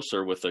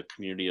closer with the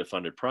community of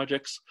funded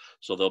projects,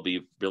 so they'll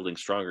be building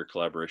stronger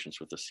collaborations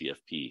with the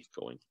CFP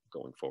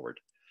going forward.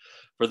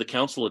 For the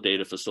Council of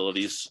Data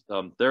Facilities,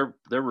 they're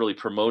really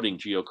promoting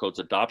geocodes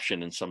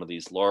adoption in some of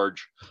these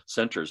large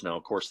centers. Now,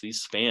 of course,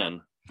 these span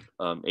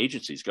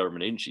agencies,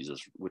 government agencies,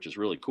 which is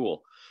really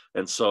cool.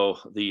 And so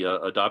the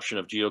adoption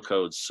of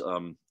geocodes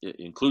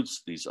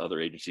includes these other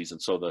agencies.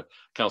 And so the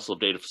Council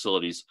of Data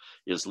Facilities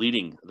is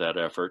leading that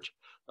effort.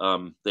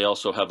 They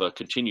also have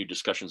continued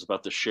discussions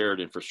about the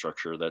shared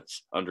infrastructure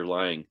that's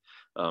underlying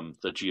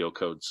the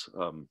geocodes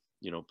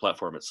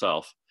platform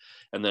itself.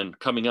 And then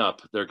coming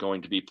up, they're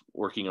going to be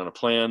working on a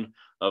plan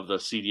of the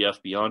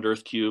CDF beyond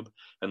EarthCube,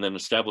 and then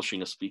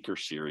establishing a speaker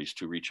series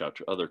to reach out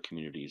to other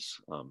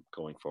communities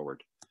going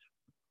forward.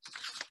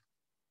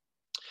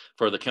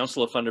 For the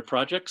Council of Funded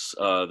Projects,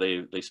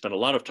 they spent a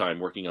lot of time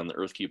working on the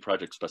EarthCube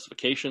project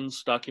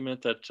specifications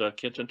document that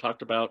Kenton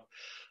talked about.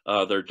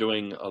 They're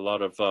doing a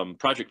lot of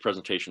project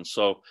presentations.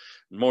 So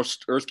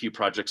most EarthCube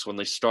projects, when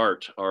they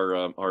start,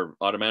 are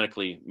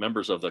automatically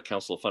members of the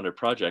Council of Funded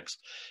Projects.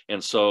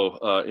 And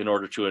so in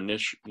order to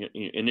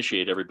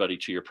initiate everybody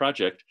to your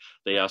project,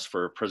 they ask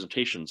for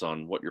presentations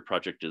on what your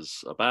project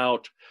is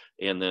about.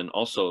 And then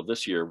also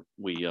this year,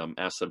 we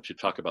asked them to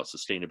talk about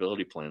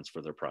sustainability plans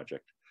for their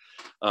project.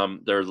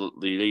 They're the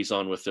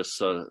liaison with this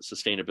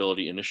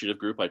sustainability initiative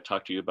group I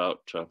talked to you about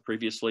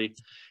previously.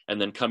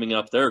 And then coming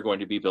up, they're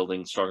going to be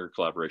building stronger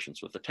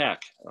collaborations with the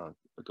TAC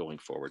going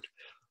forward.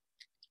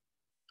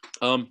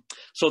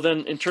 So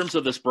then in terms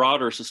of this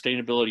broader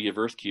sustainability of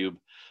EarthCube,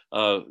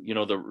 you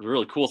know, the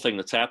really cool thing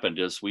that's happened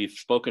is we've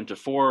spoken to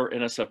 4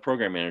 NSF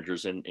program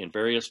managers in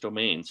various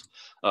domains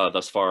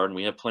thus far, and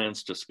we have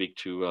plans to speak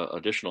to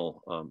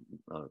additional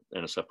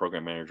NSF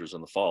program managers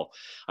in the fall.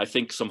 I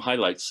think some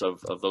highlights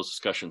of those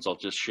discussions I'll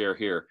just share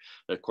here.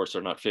 Of course,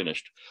 they're not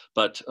finished,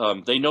 but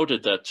they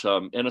noted that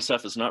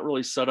NSF is not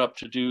really set up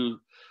to do,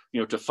 you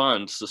know, to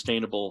fund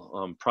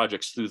sustainable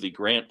projects through the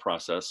grant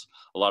process.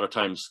 A lot of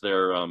times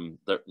they're you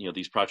know,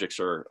 these projects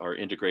are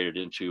integrated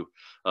into,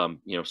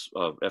 you know,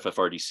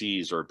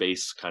 FFRDCs or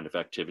base kind of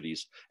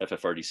activities.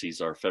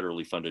 FFRDCs are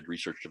federally funded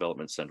research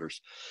development centers.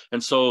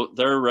 And so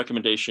their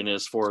recommendation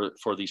is for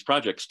these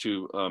projects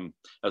to,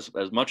 as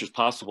much as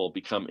possible,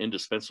 become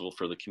indispensable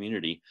for the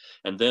community,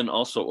 and then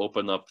also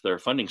open up their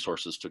funding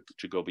sources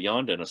to go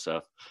beyond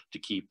NSF to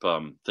keep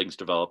things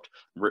developed,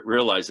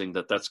 realizing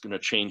that that's going to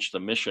change the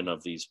mission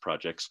of these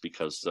projects,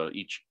 because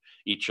each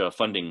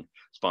funding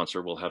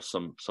sponsor will have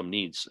some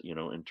needs, you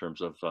know, in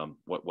terms of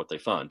what they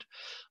fund.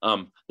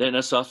 The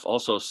NSF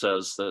also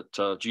says that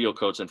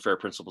geocodes and FAIR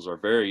principles are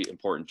very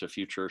important to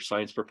future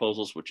science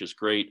proposals, which is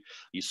great.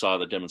 You saw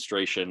the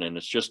demonstration, and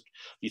it's just,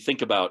 you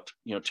think about,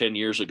 you know, 10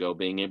 years ago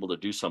being able to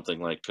do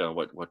something like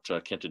what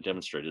Kenton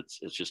demonstrated.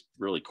 It's just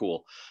really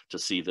cool to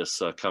see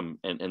this come,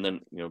 and then,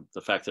 you know,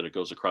 the fact that it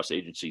goes across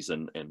agencies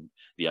and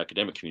the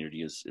academic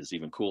community is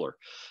even cooler.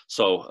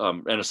 So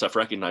NSF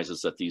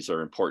recognizes that these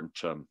are important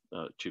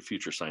to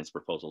future science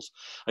proposals.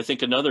 I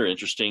think another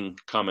interesting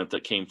comment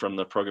that came from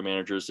the program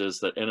managers is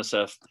that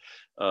NSF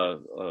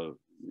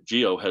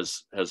Geo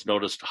has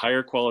noticed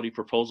higher quality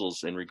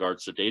proposals in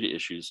regards to data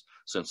issues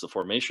since the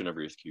formation of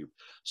EarthCube.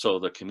 So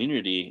the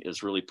community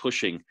is really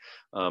pushing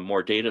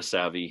more data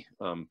savvy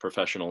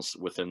professionals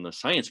within the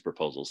science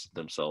proposals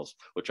themselves,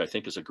 which I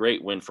think is a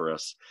great win for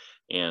us.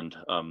 And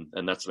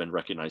that's been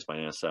recognized by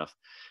NSF.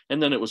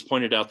 And then it was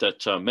pointed out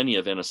that many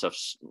of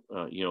NSF's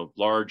you know,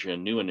 large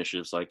and new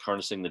initiatives like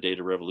Harnessing the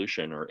Data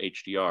Revolution or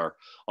HDR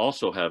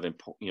also have,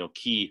 you know,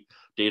 key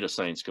data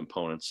science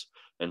components.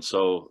 And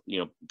so, you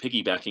know,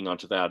 piggybacking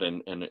onto that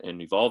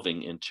and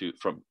evolving into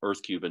from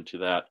EarthCube into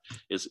that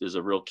is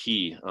a real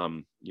key,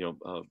 you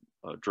know,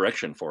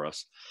 direction for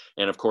us.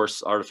 And of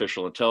course,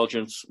 artificial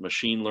intelligence,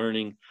 machine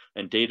learning,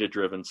 and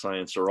data-driven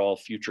science are all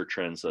future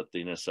trends that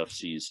the NSF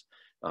sees,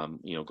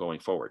 you know, going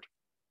forward.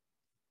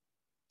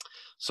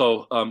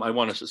 So I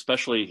want to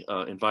especially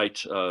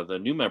invite the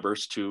new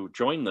members to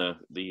join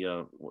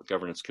the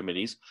governance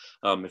committees.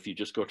 If you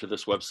just go to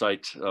this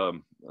website,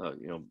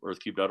 you know,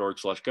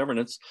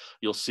 earthcube.org/governance,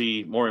 you'll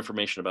see more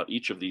information about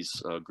each of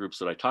these groups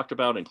that I talked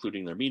about,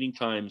 including their meeting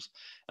times,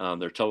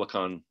 their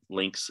telecon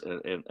links,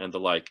 and the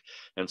like.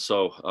 And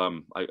so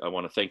I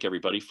want to thank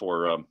everybody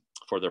for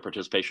their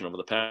participation over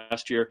the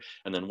past year,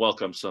 and then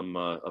welcome some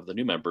of the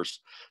new members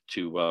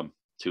to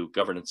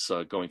governance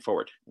going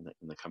forward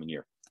in the coming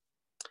year.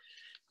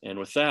 And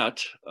with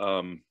that,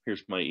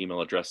 here's my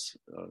email address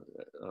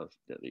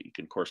that you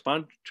can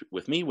correspond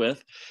with me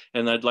with.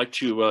 And I'd like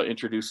to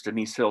introduce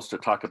Denise Hills to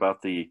talk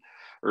about the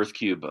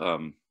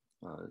EarthCube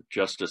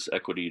justice,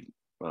 equity,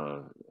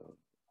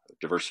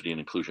 diversity, and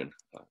inclusion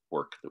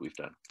work that we've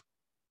done.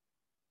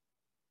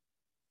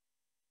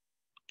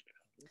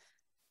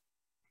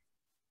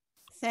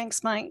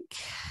 Thanks, Mike.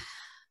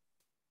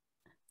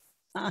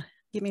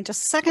 Give me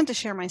just a second to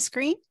share my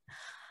screen.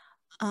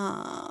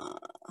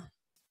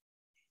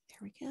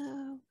 There we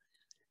go.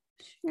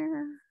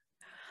 Share.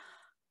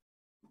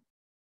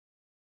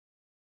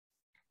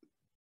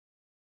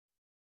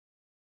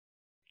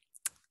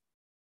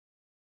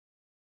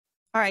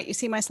 All right, you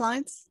see my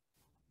slides?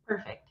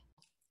 Perfect.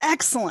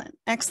 Excellent,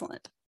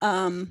 excellent.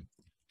 Thank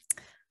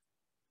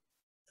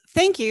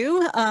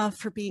you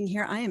for being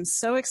here. I am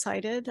so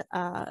excited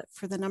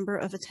for the number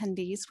of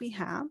attendees we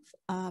have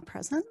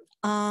present.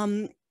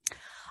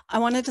 I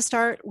wanted to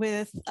start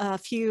with a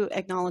few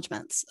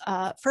acknowledgements.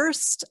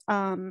 First,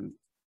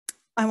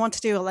 I want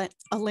to do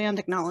a land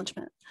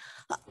acknowledgement.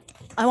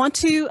 I want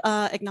to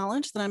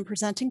acknowledge that I'm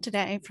presenting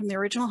today from the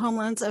original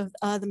homelands of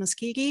the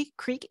Muskogee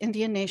Creek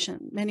Indian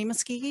Nation. Many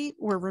Muskogee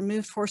were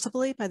removed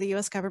forcibly by the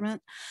U.S.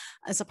 government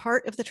as a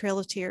part of the Trail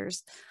of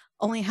Tears.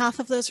 Only half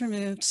of those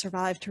removed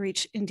survived to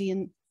reach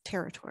Indian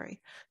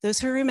territory. Those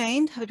who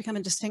remained have become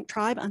a distinct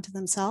tribe unto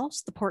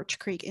themselves, the Porch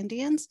Creek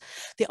Indians,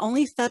 the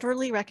only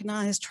federally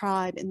recognized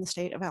tribe in the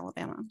state of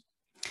Alabama.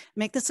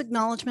 Make this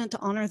acknowledgement to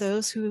honor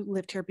those who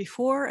lived here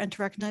before and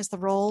to recognize the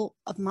role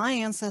of my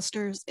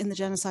ancestors in the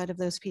genocide of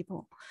those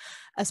people.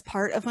 As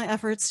part of my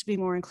efforts to be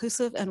more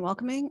inclusive and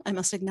welcoming, I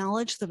must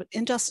acknowledge the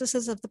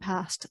injustices of the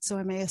past so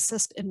I may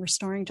assist in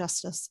restoring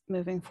justice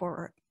moving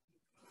forward.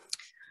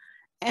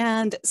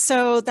 And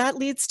so that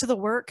leads to the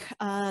work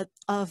of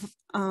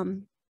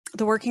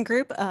the working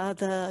group,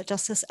 the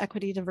Justice,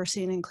 Equity,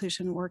 Diversity, and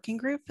Inclusion Working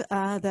Group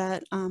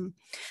that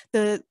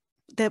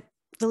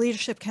the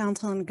Leadership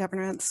Council and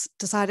Governance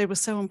decided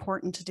was so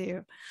important to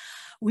do.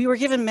 We were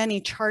given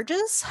many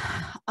charges,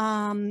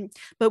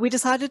 but we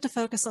decided to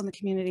focus on the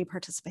community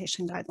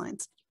participation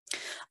guidelines.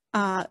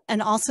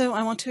 And also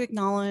I want to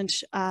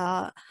acknowledge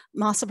Masa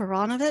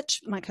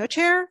Baranovich, my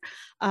co-chair,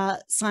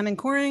 Simon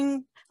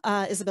Coring,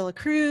 Isabella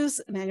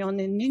Cruz, Emmanuel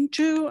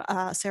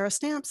Ninju, Sarah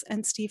Stamps,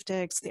 and Steve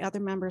Diggs, the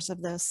other members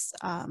of this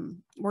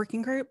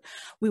working group.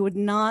 We would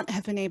not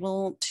have been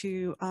able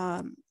to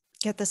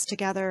get this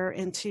together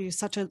into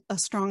such a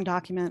strong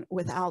document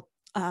without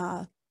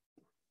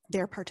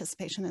their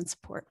participation and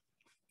support.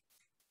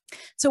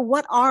 So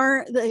what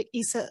are the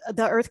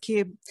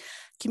EarthCube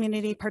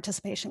community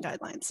participation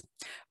guidelines?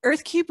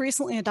 EarthCube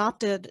recently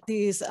adopted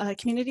these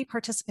community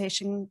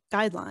participation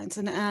guidelines.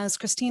 And as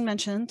Christine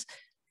mentioned,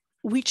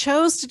 we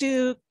chose to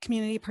do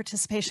community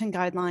participation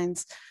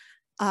guidelines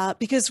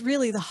because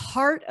really the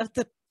heart of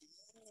the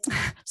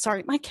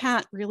sorry, my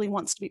cat really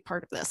wants to be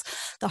part of this.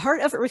 The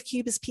heart of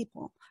EarthCube is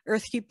people.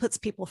 EarthCube puts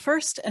people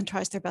first and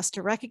tries their best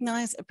to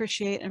recognize,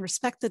 appreciate, and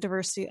respect the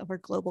diversity of our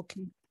global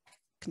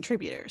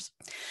contributors.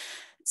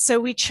 So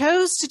we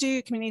chose to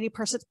do community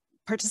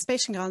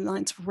participation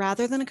guidelines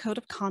rather than a code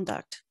of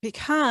conduct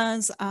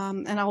because,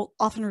 and I'll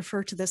often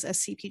refer to this as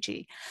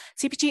CPG.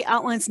 CPG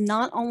outlines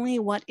not only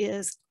what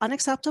is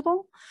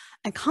unacceptable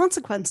and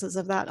consequences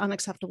of that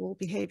unacceptable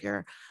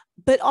behavior,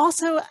 but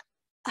also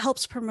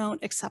helps promote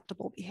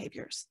acceptable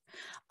behaviors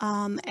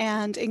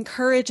and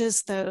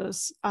encourages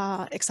those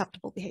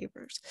acceptable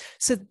behaviors.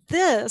 So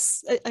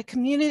this,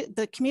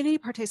 the community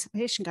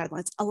participation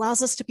guidelines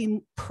allows us to be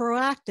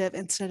proactive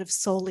instead of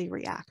solely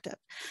reactive.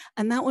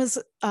 And that was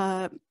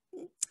a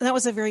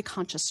very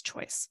conscious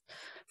choice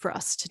for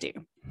us to do.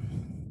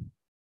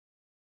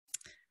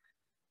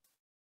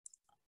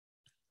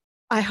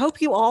 I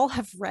hope you all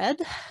have read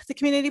the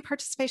community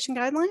participation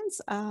guidelines.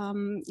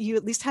 You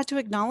at least had to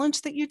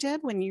acknowledge that you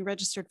did when you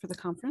registered for the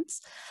conference.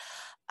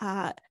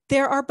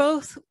 There are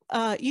both,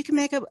 you can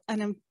make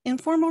an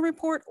informal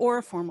report or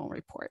a formal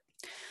report.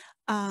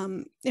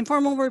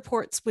 Informal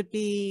reports would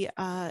be,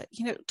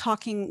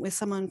 talking with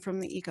someone from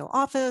the ECO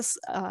office,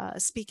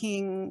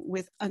 speaking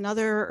with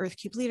another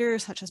EarthCube leader,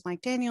 such as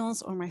Mike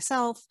Daniels or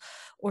myself,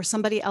 or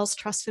somebody else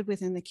trusted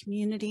within the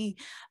community,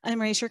 and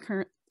raise your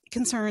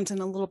concerns in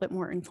a little bit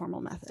more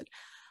informal method.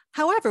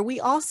 However,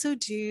 we also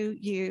do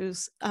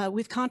use,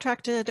 we've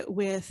contracted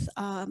with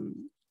a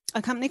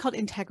company called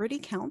Integrity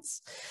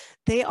Counts.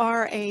 They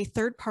are a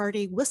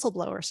third-party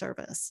whistleblower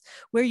service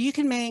where you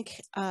can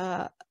make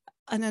an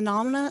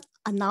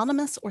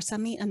anonymous or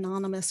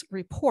semi-anonymous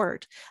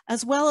report,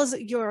 as well as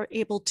you're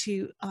able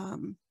to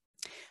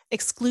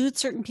exclude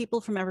certain people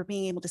from ever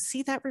being able to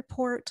see that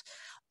report.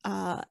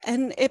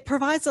 And it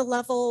provides a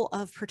level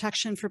of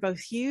protection for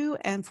both you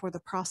and for the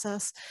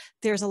process.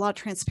 There's a lot of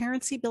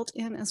transparency built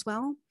in as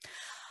well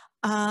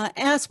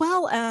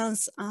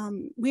as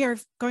we are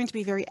going to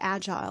be very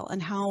agile in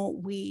how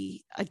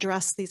we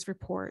address these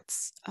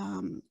reports.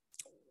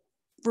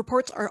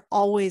 Reports are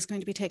always going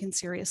to be taken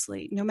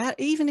seriously, no matter,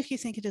 even if you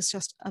think it is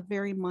just a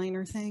very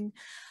minor thing.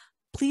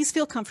 Please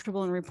feel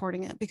comfortable in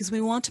reporting it because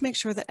we want to make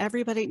sure that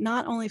everybody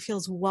not only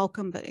feels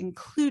welcome, but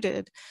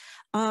included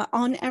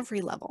on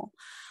every level.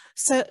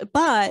 So,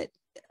 but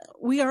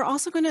we are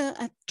also going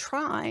to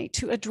try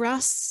to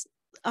address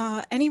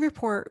any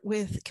report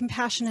with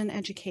compassion and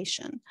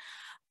education.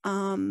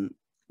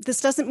 This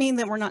doesn't mean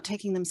that we're not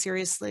taking them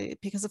seriously,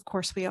 because of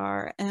course we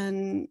are.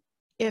 And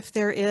if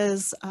there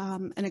is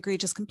an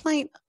egregious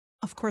complaint,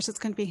 of course it's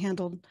going to be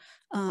handled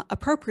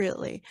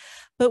appropriately.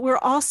 But we're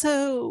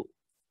also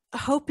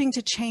hoping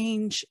to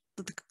change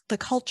the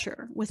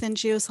culture within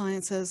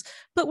geosciences,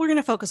 but we're going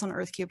to focus on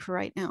EarthCube for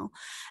right now.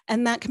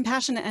 And that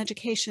compassion and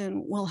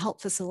education will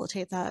help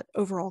facilitate that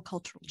overall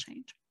cultural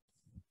change.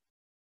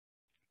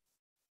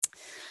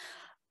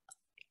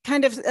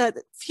 Kind of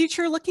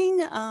future looking,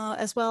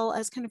 as well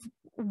as kind of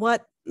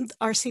what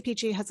our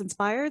CPG has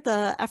inspired.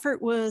 The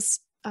effort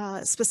was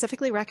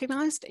specifically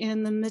recognized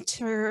in the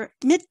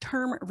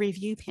midterm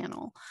review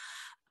panel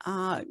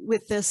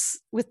with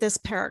this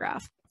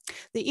paragraph.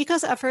 The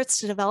ECO's efforts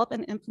to develop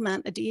and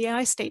implement a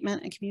DEI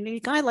statement and community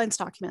guidelines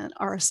document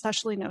are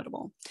especially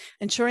notable.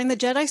 Ensuring the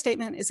JEDI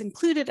statement is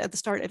included at the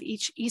start of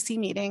each EC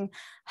meeting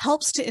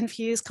helps to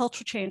infuse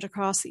cultural change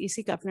across the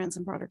EC governance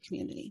and broader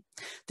community.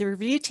 The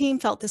review team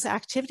felt this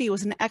activity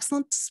was an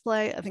excellent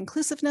display of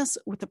inclusiveness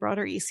with the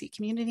broader EC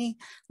community,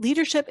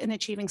 leadership in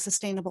achieving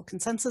sustainable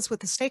consensus with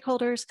the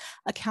stakeholders,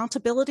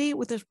 accountability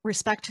with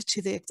respect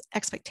to the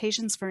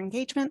expectations for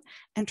engagement,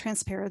 and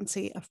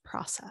transparency of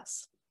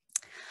process.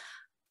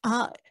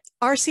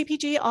 Our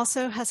CPG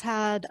also has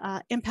had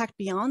impact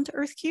beyond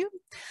EarthCube.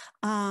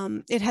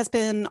 It has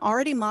been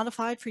already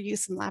modified for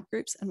use in lab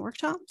groups and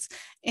workshops,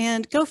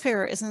 and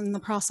GoFair is in the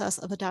process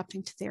of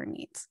adapting to their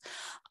needs.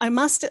 I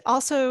must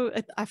also,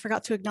 I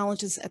forgot to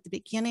acknowledge this at the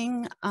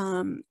beginning,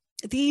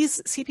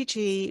 these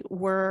CPG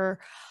were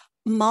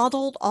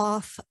modeled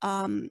off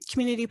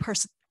community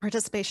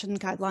participation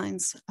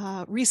guidelines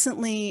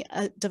recently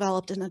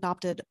developed and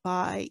adopted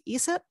by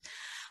ESIP,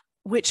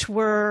 which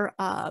were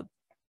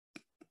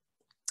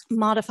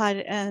modified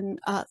and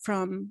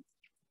from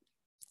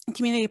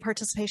community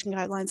participation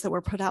guidelines that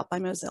were put out by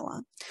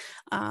Mozilla.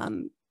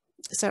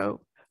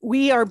 So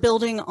we are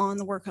building on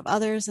the work of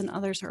others, and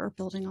others are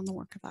building on the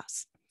work of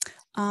us.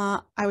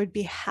 I would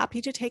be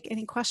happy to take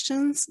any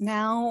questions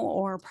now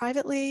or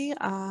privately,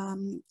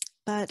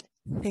 but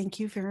thank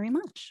you very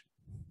much.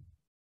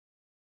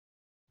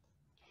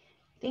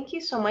 Thank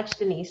you so much,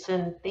 Denise,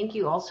 and thank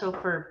you also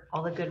for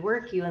all the good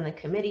work you and the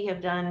committee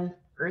have done.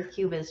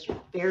 EarthCube is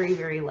very,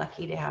 very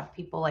lucky to have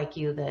people like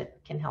you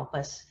that can help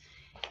us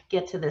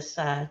get to this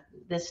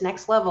this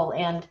next level.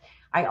 And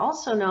I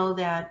also know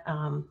that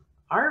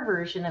our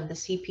version of the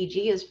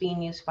CPG is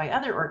being used by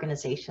other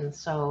organizations.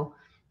 So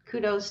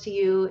kudos to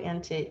you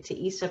and to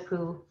ESIP,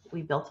 who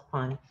we built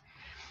upon.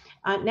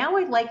 Now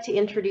I'd like to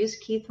introduce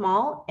Keith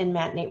Maull and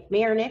Matt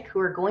Mayernik, who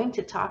are going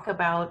to talk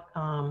about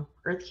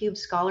EarthCube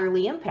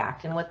scholarly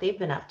impact and what they've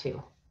been up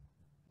to.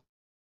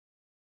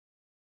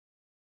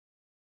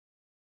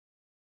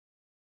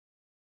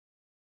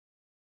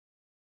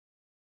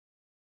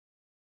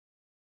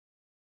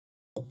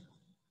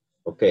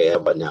 Okay, how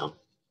about now?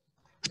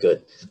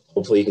 Good.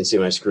 Hopefully you can see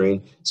my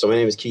screen. So my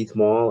name is Keith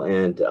Maull,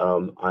 and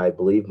I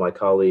believe my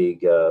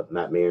colleague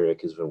Matt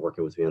Mayernik has been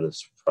working with me on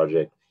this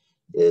project,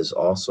 is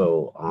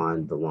also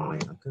on the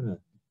line. I'm gonna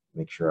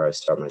make sure I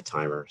start my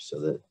timer so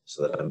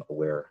that I'm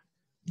aware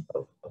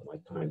of my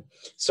time.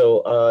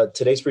 So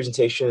today's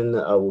presentation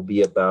will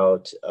be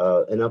about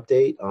an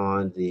update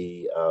on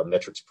the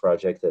metrics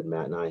project that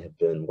Matt and I have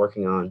been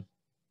working on,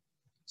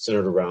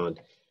 centered around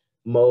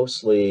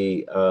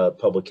mostly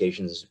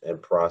publications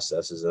and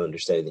processes and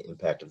understanding the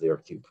impact of the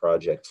EarthCube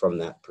project from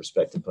that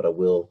perspective. But I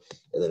will,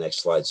 in the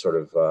next slide, sort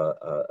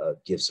of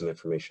give some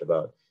information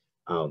about,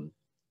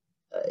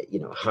 you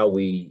know, how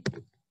we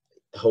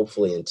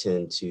hopefully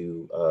intend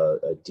to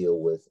deal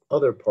with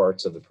other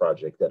parts of the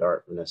project that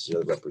aren't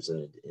necessarily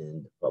represented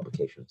in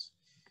publications.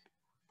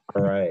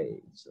 All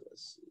right, so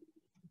let's see.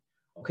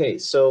 Okay,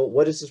 so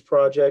what is this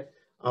project?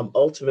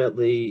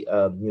 Ultimately,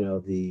 you know,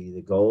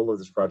 the goal of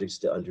this project is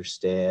to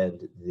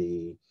understand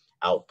the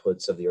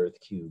outputs of the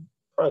EarthCube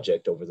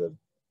project over the,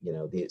 you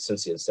know,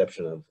 since the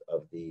inception of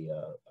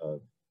the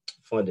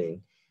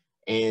funding.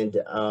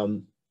 And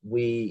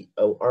we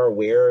are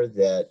aware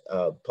that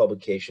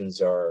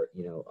publications are,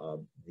 you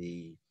know,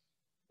 the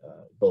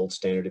gold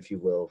standard, if you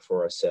will,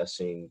 for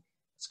assessing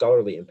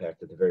scholarly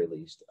impact at the very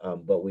least.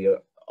 But we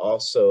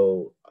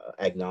also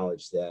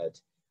acknowledge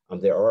that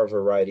there are a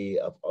variety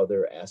of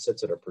other assets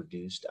that are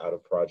produced out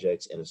of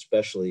projects, and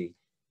especially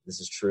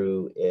this is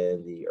true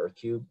in the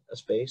EarthCube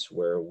space,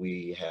 where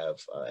we have,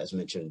 as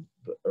mentioned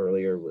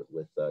earlier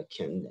with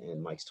Kenton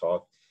and Mike's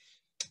talk,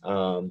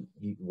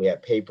 we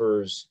have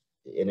papers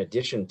in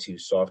addition to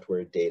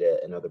software data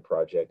and other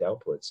project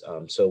outputs.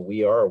 So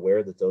we are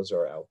aware that those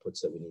are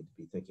outputs that we need to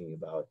be thinking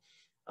about,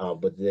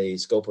 but the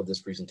scope of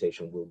this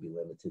presentation will be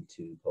limited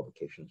to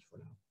publications for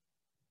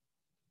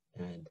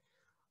now. And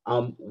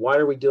why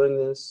are we doing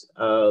this?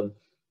 You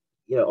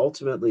know,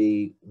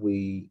 ultimately,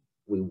 we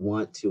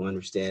want to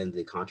understand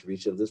the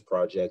contribution of this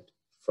project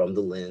from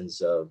the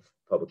lens of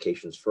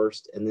publications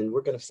first, and then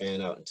we're going to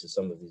fan out into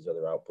some of these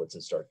other outputs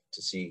and start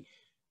to see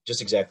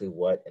just exactly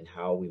what and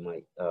how we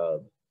might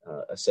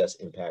assess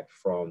impact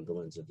from the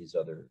lens of these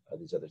other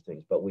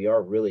things. But we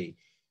are really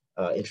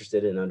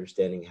interested in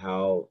understanding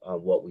how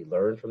what we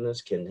learn from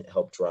this can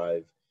help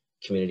drive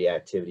community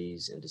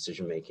activities and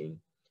decision making.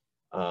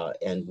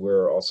 And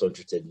we're also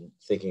interested in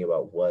thinking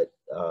about what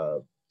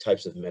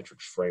types of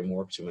metrics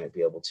frameworks we might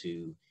be able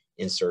to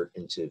insert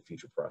into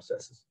future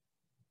processes.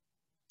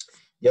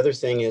 The other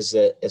thing is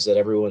that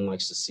everyone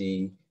likes to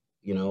see,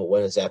 you know,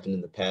 what has happened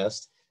in the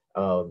past.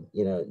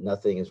 You know,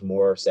 nothing is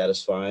more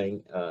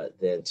satisfying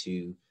than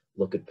to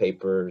look at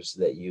papers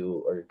that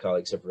you or your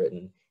colleagues have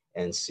written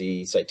and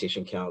see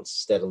citation counts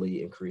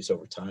steadily increase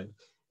over time.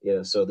 You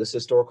know, so this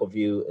historical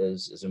view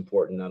is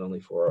important not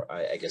only for,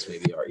 I guess,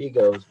 maybe our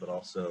egos, but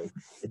also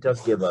it does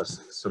give us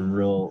some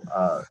real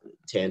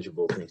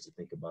tangible things to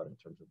think about in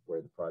terms of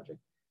where the project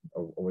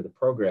or where the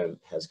program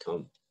has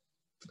come.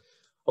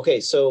 Okay,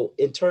 so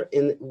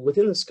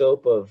within the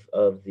scope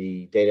of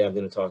the data I'm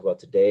going to talk about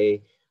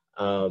today,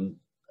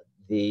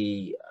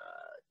 the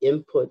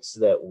inputs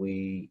that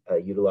we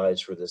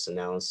utilized for this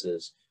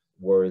analysis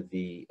were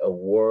the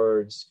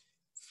awards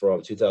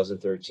from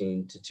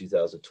 2013 to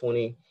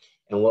 2020.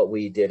 And what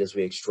we did is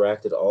we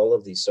extracted all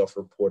of these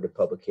self-reported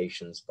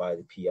publications by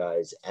the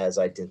PIs as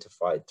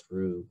identified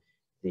through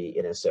the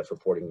NSF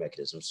reporting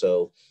mechanism.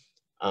 So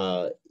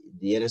the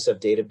NSF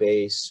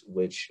database,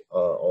 which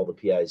all the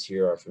PIs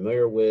here are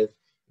familiar with,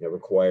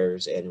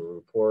 requires annual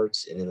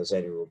reports, and in those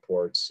annual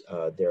reports,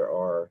 there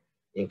are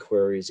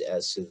inquiries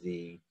as to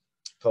the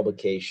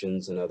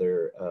publications and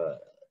other,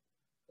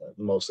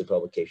 mostly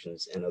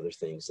publications and other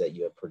things that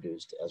you have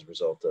produced as a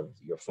result of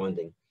your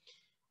funding.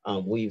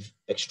 We've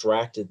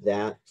extracted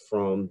that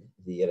from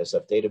the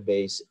NSF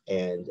database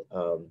and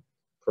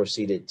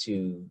proceeded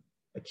to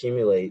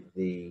accumulate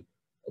the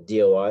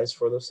DOIs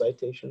for those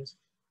citations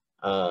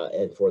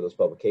and for those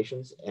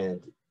publications.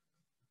 And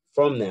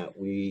from that,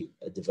 we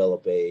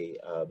develop a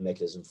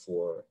mechanism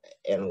for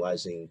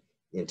analyzing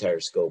the entire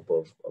scope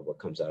of what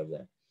comes out of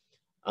that.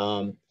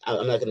 I'm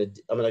not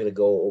going to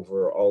go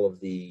over all of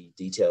the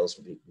details.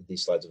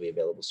 These slides will be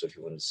available, so if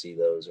you want to see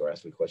those or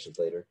ask me questions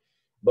later.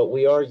 But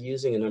we are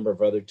using a number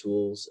of other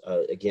tools.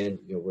 Again,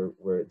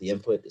 where the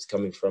input is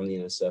coming from the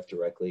NSF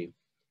directly,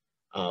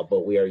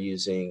 but we are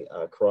using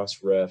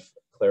Crossref,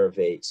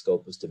 Clarivate,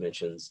 Scopus,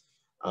 Dimensions.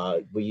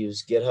 We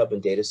use GitHub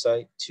and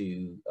DataCite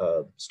to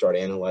start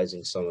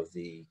analyzing some of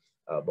the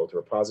both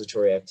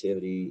repository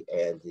activity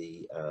and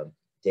the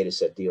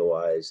dataset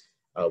DOIs,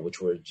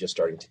 which we're just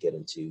starting to get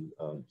into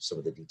some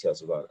of the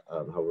details about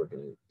how we're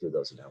going to do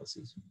those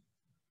analyses.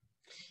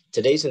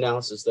 Today's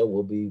analysis, though,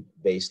 will be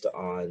based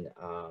on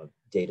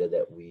data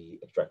that we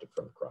extracted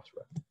from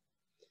Crossref.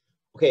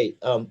 Okay,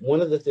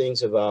 one of the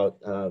things about,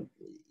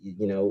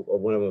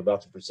 when I'm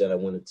about to present, I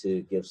wanted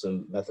to give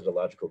some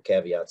methodological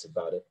caveats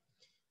about it.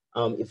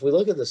 If we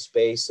look at the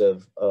space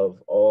of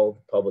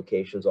all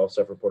publications, all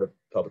self-reported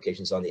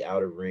publications on the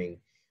outer ring,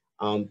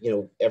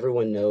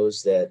 everyone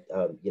knows that,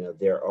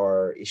 there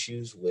are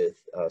issues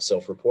with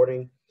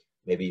self-reporting.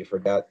 Maybe you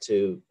forgot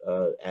to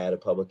add a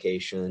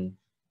publication.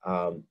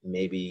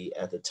 Maybe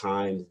at the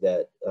time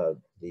that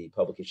the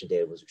publication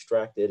data was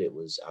extracted, it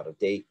was out of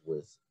date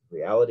with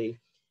reality.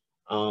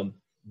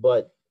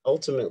 But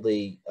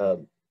ultimately,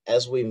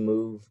 as we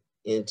move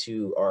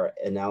into our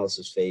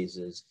analysis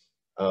phases,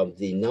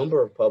 the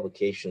number of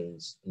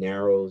publications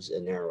narrows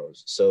and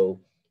narrows. So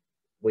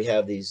we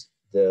have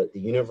the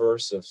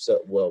universe of,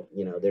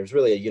 there's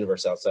really a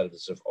universe outside of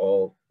this of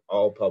all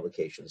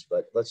publications,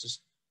 but let's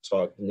just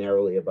talk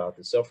narrowly about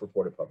the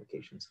self-reported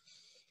publications.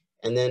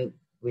 And then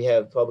we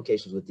have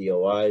publications with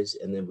DOIs,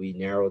 and then we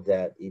narrow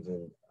that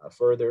even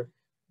further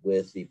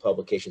with the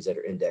publications that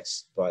are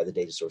indexed by the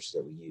data sources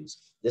that we use.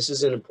 This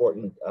is an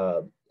important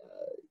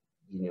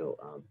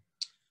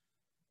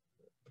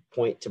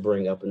point to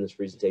bring up in this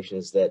presentation,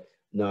 is that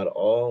not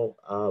all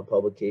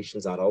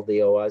publications, not all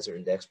DOIs are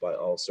indexed by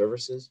all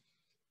services.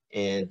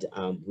 And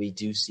we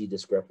do see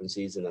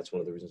discrepancies, and that's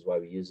one of the reasons why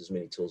we use as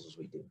many tools as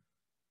we do.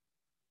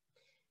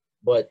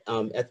 But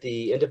at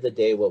the end of the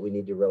day, what we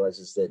need to realize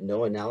is that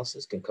no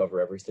analysis can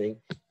cover everything.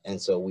 And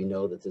so we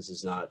know that this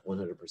is not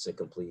 100%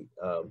 complete,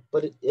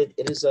 but it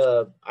is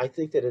I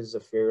think that it is a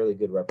fairly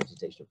good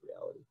representation of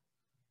reality.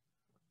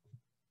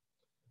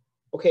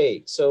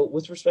 Okay, so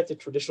with respect to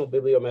traditional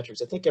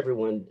bibliometrics, I think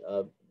everyone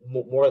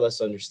more or less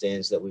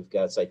understands that we've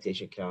got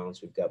citation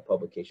counts, we've got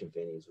publication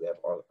venues, we have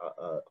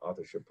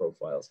authorship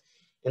profiles.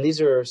 And these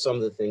are some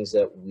of the things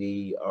that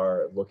we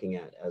are looking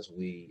at as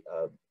we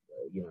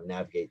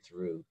navigate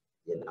through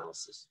the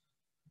analysis.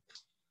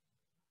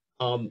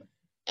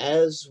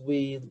 As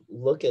we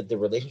look at the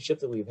relationship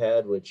that we've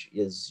had, which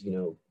is,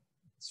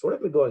 sort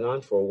of been going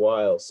on for a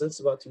while, since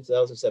about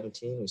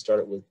 2017, we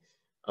started with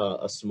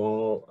a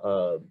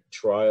small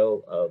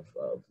trial of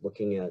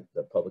looking at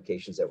the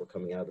publications that were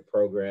coming out of the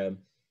program.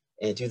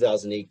 In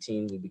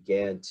 2018, we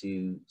began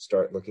to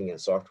start looking at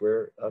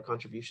software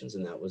contributions,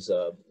 and that was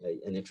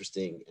an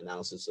interesting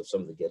analysis of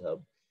some of the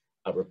GitHub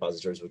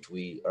repositories, which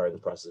we are in the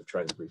process of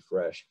trying to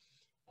refresh.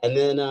 And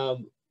then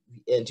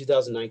in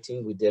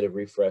 2019, we did a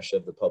refresh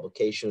of the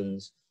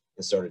publications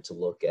and started to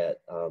look at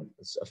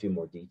a few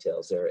more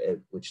details there,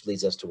 which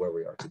leads us to where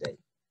we are today.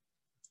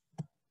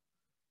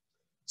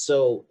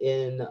 So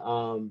in,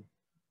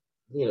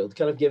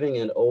 kind of giving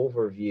an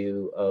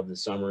overview of the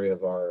summary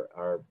of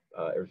our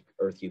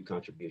EarthCube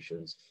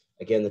contributions.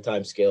 Again, the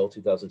time scale,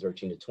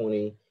 2013 to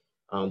 20.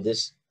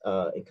 This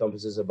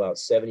encompasses about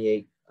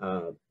 78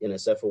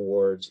 NSF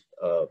awards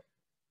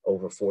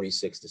over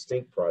 46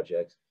 distinct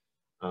projects.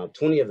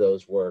 20 of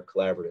those were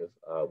collaborative,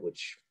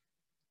 which,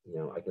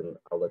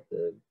 I'll let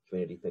the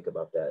community think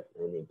about that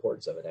and the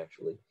importance of it,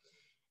 actually.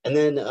 And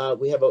then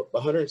we have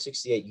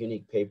 168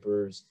 unique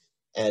papers.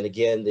 And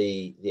again,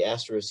 the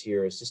asterisk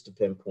here is just to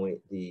pinpoint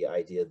the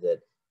idea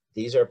that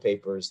these are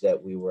papers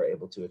that we were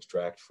able to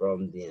extract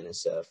from the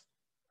NSF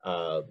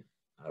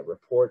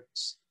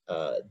reports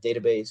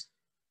database,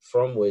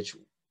 from which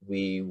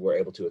we were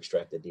able to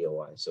extract the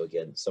DOI. So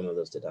again, some of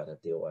those did not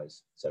have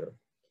DOIs, et cetera.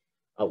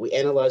 We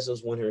analyzed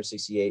those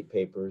 168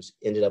 papers,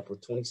 ended up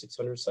with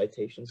 2,600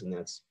 citations, and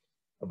that's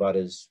about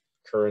as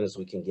current as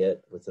we can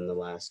get within the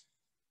last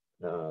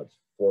 4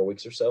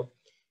 weeks or so.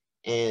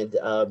 And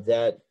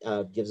that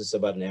gives us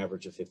about an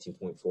average of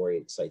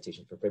 15.48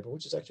 citations per paper,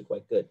 which is actually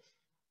quite good.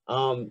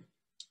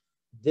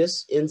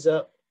 This ends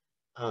up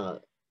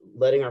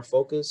letting our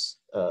focus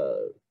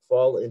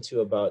fall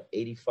into about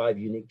 85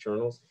 unique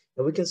journals.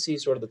 And we can see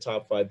sort of the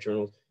top 5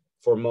 journals.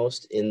 For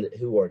most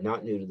who are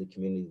not new to the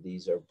community,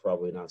 these are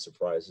probably not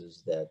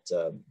surprises that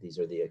these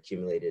are the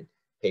accumulated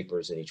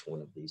papers in each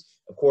one of these.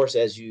 Of course,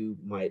 as you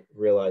might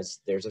realize,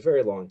 there's a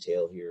very long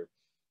tail here,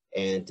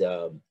 and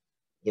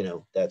you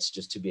know, that's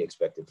just to be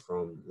expected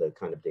from the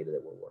kind of data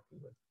that we're working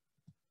with.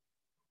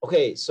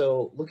 Okay,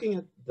 so looking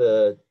at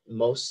the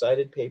most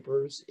cited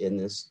papers in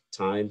this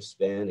time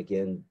span,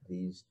 again,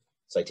 these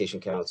citation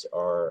counts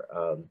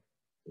are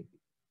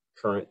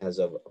current as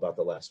of about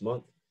the last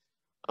month.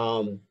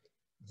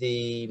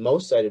 The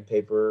most cited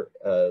paper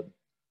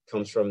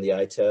comes from the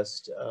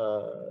iTest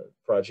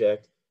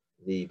project,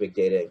 the Big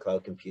Data and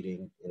Cloud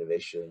Computing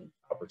Innovation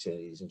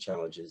Opportunities and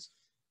Challenges.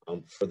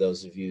 For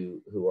those of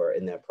you who are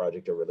in that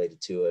project or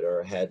related to it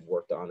or had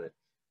worked on it,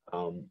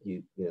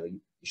 you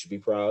should be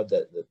proud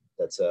that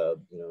that's a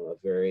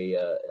very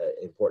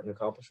important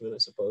accomplishment, I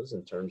suppose,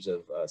 in terms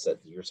of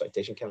your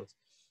citation counts.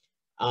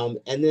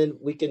 And then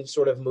we can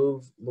sort of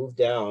move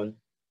down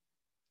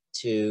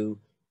to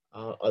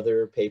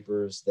other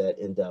papers that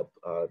end up,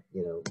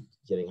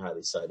 getting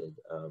highly cited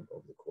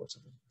over the course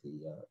of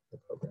the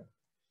program.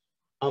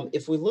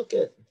 If we look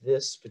at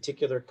this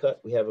particular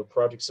cut, we have a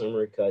project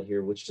summary cut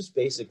here, which just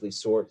basically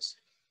sorts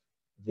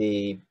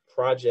the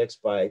projects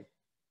by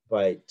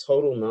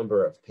total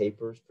number of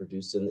papers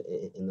produced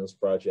in those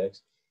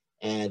projects.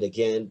 And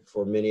again,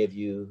 for many of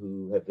you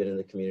who have been in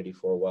the community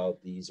for a while,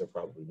 these are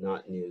probably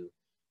not new,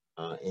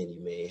 and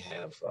you may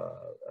have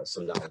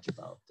some knowledge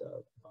about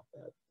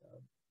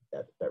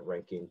that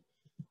ranking.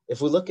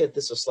 If we look at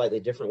this a slightly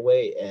different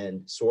way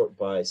and sort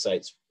by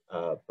sites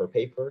per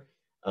paper,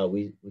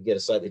 we get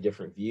a slightly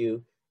different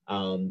view.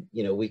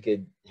 We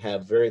could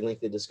have very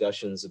lengthy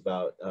discussions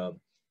about,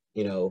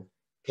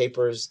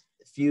 papers,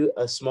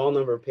 a small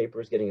number of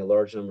papers getting a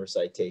large number of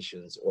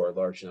citations, or a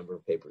large number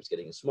of papers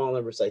getting a small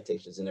number of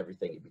citations, and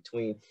everything in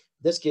between.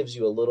 This gives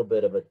you a little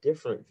bit of a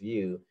different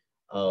view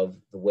of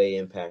the way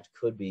impact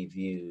could be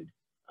viewed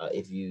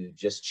if you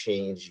just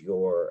change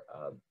your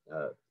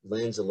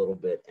lens a little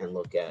bit and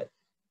look at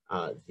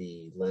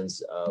the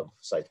lens of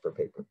sites per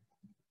paper.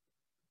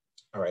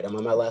 All right, I'm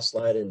on my last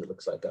slide, and it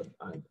looks like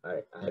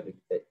I have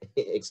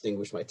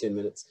extinguished my 10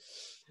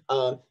 minutes.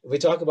 If we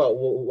talk about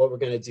what we're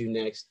going to do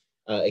next,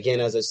 again,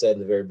 as I said in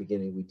the very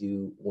beginning, we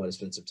do want to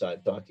spend some time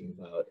talking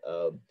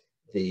about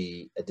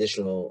the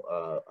additional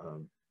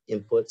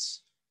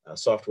inputs.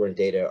 Software and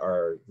data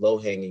are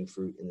low-hanging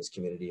fruit in this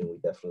community, and we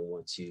definitely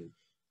want to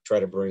try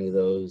to bring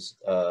those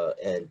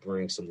and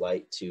bring some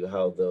light to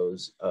how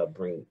those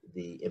bring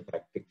the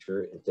impact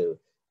picture into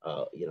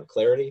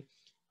clarity.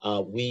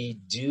 We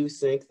do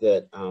think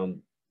that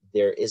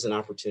there is an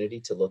opportunity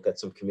to look at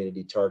some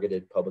community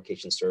targeted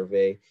publication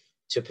survey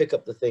to pick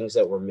up the things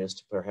that were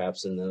missed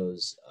perhaps in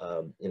those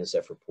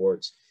NSF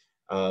reports.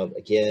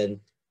 Again,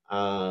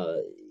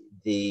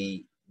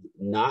 the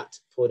not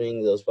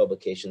putting those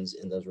publications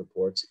in those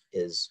reports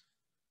is,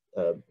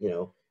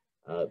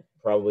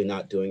 probably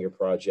not doing your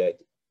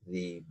project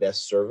the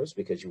best service,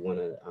 because you want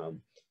to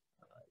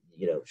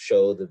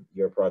show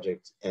your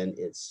project and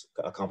its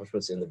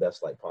accomplishments in the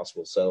best light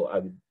possible. So I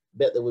would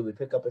bet that we would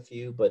pick up a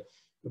few, but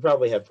we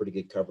probably have pretty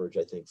good coverage,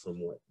 I think, from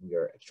what we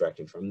are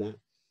extracting from that.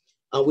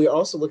 We're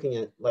also looking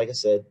at, like I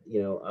said,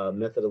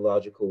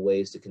 methodological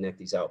ways to connect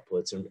these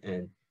outputs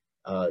and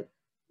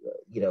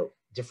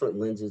different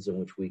lenses in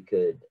which we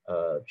could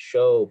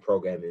show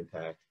program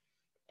impact,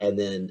 and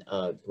then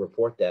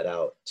report that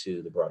out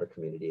to the broader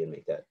community and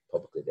make that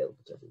publicly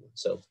available to everyone.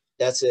 So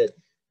that's it.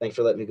 Thanks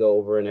for letting me go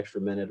over an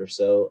extra minute or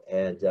so.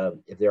 And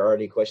if there are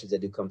any questions that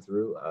do come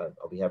through,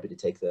 I'll be happy to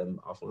take them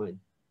offline.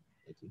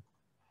 Thank you.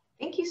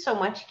 Thank you so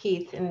much,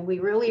 Keith. And we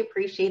really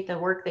appreciate the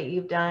work that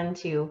you've done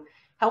to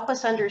help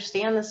us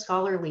understand the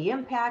scholarly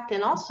impact,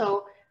 and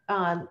also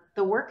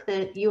the work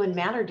that you and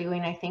Matt are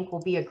doing, I think,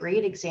 will be a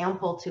great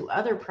example to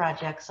other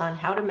projects on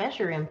how to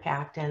measure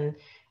impact and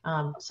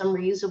some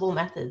reusable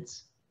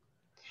methods.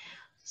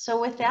 So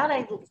with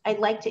that, I'd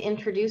like to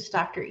introduce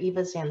Dr.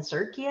 Eva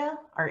Zanzerkia,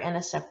 our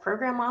NSF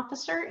Program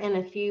Officer. And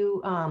if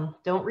you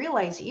don't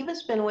realize,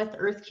 Eva's been with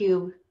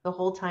EarthCube the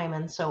whole time.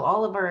 And so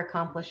all of our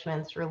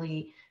accomplishments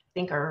really, I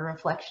think, are a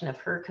reflection of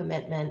her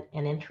commitment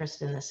and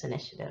interest in this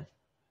initiative.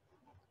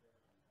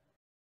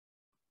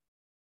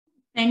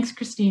 Thanks,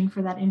 Christine,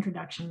 for that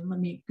introduction. Let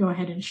me go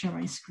ahead and share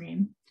my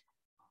screen.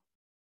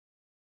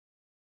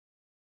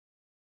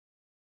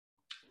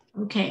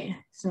 Okay,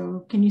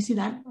 so can you see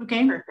that?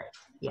 Okay. Perfect.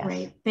 Yes.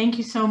 Great. Thank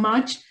you so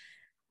much.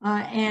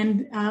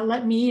 And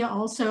let me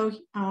also,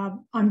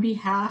 on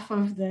behalf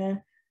of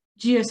the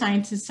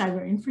Geosciences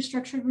Cyber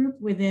Infrastructure Group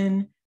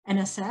within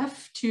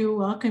NSF, to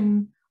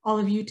welcome all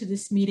of you to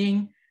this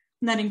meeting.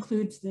 And that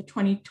includes the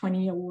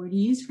 2020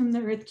 awardees from the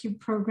EarthCube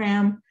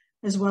program,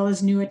 as well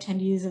as new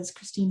attendees, as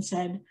Christine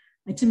said.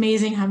 It's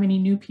amazing how many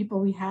new people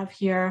we have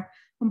here,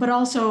 but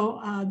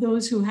also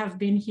those who have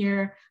been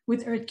here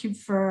with EarthCube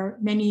for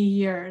many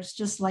years,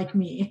 just like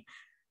me.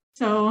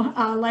 So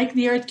like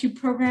the EarthCube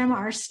program,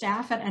 our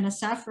staff at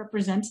NSF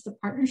represents the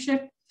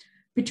partnership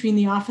between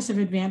the Office of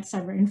Advanced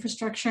Cyber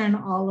Infrastructure and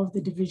all of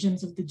the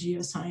divisions of the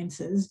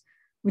geosciences.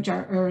 which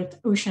are Earth,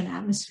 Ocean,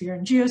 Atmosphere,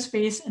 and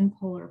Geospace, and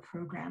Polar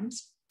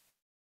programs.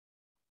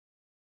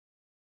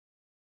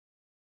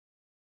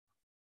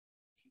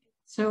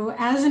 So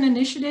as an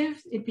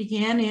initiative, it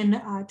began in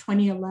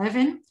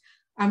 2011.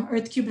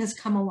 EarthCube has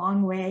come a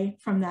long way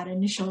from that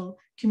initial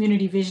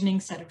community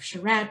visioning set of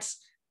charrettes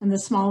and the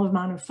small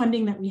amount of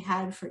funding that we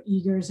had for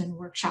eagers and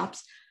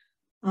workshops.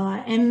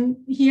 And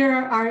here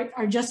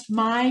are just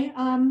my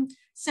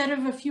set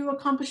of a few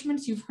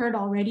accomplishments. You've heard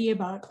already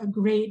about a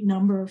great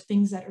number of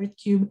things that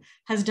EarthCube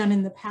has done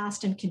in the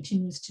past and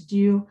continues to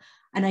do,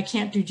 and I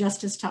can't do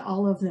justice to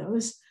all of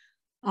those.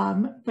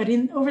 But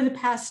over the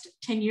past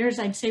 10 years,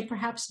 I'd say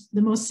perhaps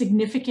the most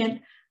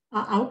significant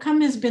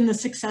outcome has been the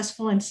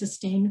successful and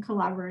sustained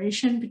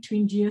collaboration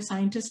between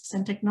geoscientists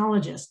and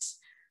technologists.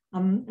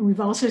 And we've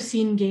also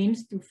seen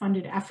gains through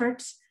funded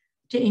efforts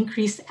to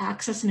increase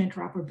access and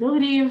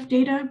interoperability of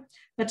data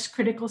that's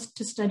critical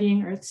to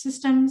studying Earth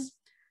systems,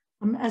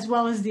 as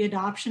well as the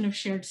adoption of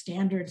shared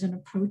standards and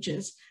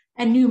approaches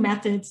and new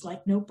methods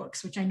like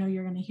notebooks, which I know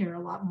you're going to hear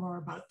a lot more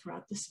about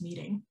throughout this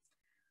meeting.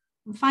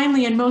 And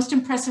finally, and most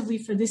impressively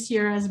for this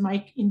year, as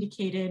Mike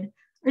indicated,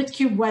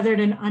 EarthCube weathered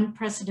an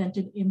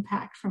unprecedented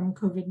impact from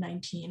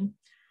COVID-19.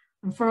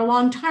 And for a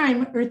long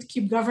time,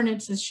 EarthCube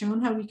governance has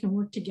shown how we can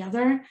work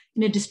together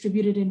in a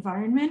distributed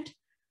environment.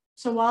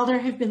 So while there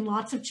have been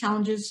lots of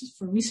challenges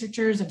for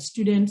researchers and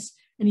students,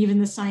 and even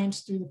the science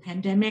through the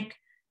pandemic,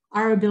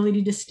 our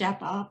ability to step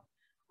up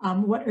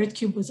what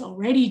EarthCube was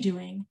already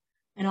doing,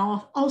 and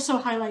I'll also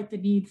highlight the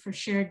need for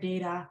shared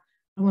data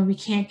and when we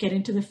can't get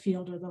into the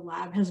field or the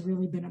lab has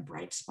really been a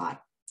bright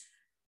spot.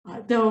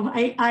 Though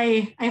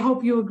I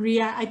hope you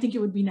agree, I think it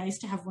would be nice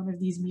to have one of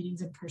these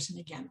meetings in person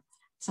again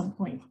at some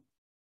point.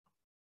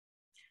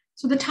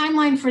 So the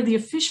timeline for the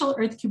official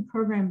EarthCube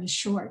program is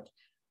short.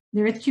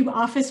 The EarthCube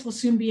office will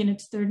soon be in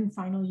its third and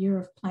final year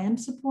of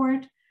planned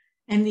support,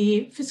 and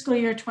the fiscal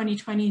year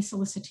 2020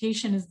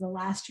 solicitation is the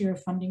last year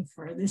of funding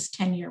for this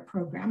 10-year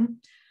program.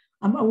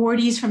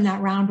 Awardees from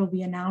that round will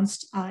be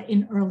announced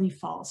in early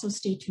fall, so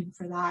stay tuned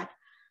for that.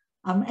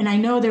 And I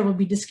know there will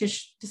be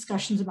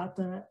discussions about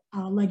the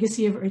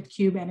legacy of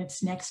EarthCube and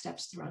its next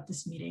steps throughout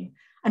this meeting,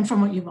 and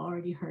from what you've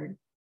already heard.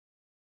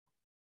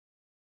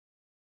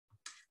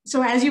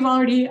 So as you've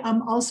already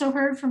also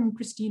heard from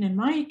Christine and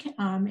Mike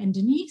and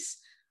Denise,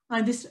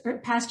 this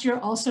past year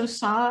also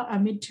saw a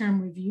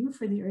midterm review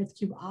for the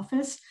EarthCube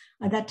office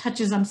that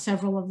touches on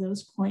several of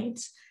those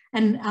points.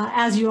 And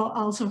as you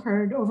also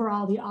heard,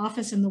 overall, the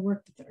office and the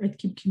work that the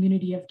EarthCube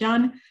community have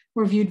done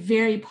were viewed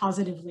very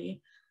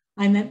positively,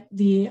 and that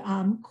the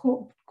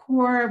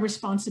core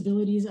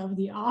responsibilities of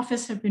the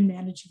office have been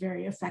managed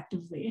very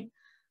effectively.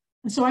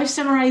 And so I've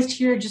summarized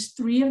here just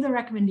 3 of the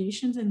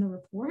recommendations in the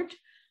report,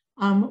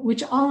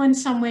 which all in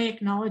some way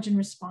acknowledge and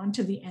respond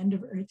to the end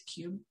of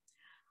EarthCube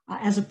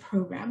as a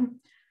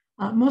program.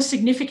 Most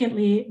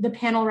significantly, the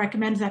panel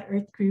recommends that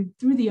EarthCube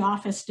through the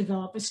office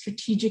develop a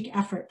strategic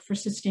effort for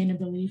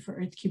sustainability for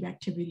EarthCube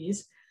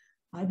activities.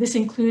 This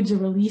includes a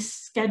release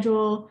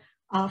schedule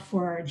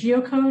for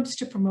geocodes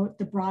to promote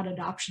the broad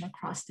adoption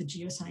across the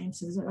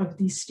geosciences of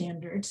these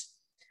standards,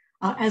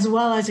 as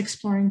well as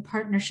exploring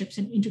partnerships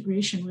and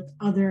integration with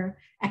other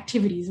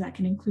activities that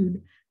can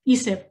include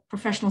ESIP,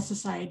 professional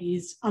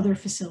societies, other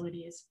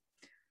facilities.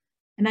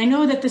 And I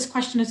know that this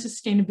question of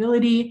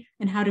sustainability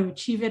and how to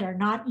achieve it are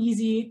not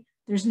easy.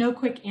 There's no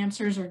quick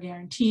answers or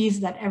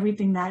guarantees that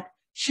everything that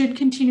should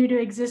continue to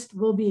exist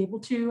will be able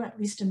to, at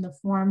least in the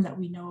form that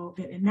we know of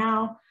it in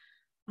now.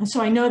 And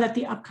so I know that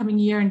the upcoming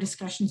year and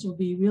discussions will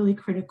be really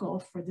critical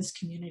for this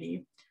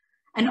community.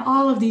 And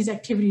all of these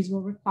activities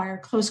will require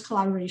close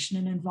collaboration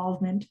and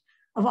involvement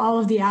of all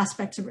of the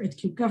aspects of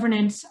EarthCube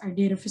governance, our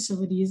data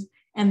facilities,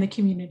 and the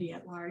community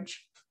at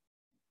large.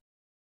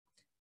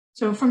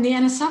 So from the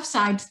NSF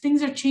side,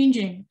 things are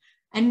changing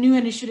and new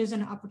initiatives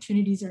and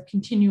opportunities are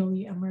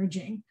continually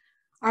emerging.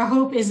 Our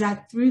hope is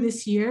that through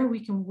this year, we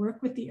can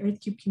work with the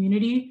EarthCube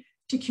community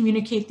to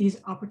communicate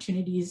these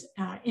opportunities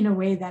in a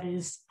way that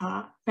is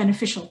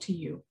beneficial to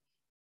you.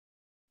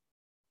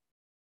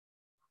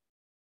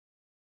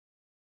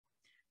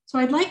 So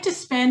I'd like to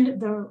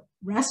spend the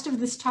rest of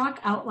this talk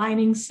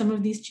outlining some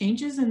of these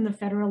changes in the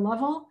federal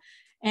level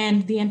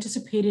and the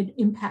anticipated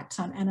impacts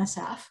on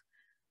NSF,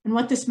 and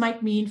what this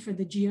might mean for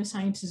the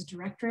Geosciences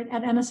Directorate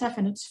at NSF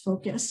and its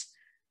focus.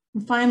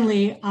 And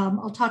finally,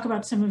 I'll talk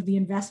about some of the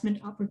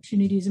investment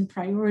opportunities and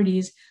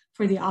priorities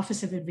for the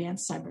Office of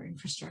Advanced Cyber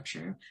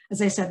Infrastructure.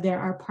 As I said, they're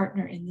our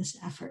partner in this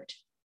effort.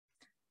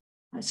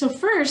 So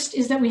first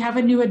is that we have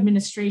a new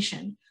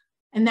administration,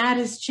 and that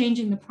is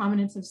changing the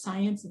prominence of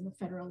science in the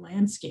federal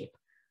landscape.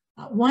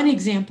 One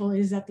example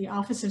is that the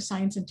Office of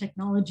Science and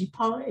Technology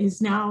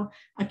is now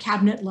a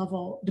cabinet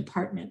level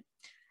department.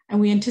 And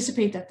we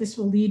anticipate that this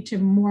will lead to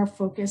more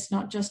focus,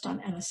 not just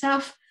on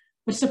NSF,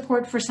 but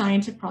support for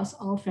science across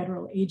all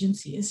federal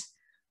agencies.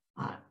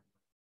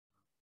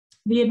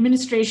 The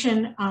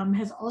administration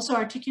has also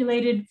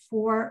articulated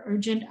 4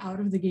 urgent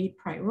out-of-the-gate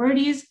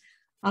priorities,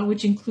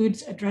 which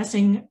includes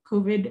addressing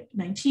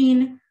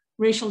COVID-19,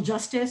 racial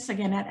justice,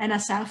 again at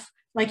NSF,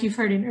 like you've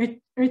heard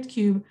in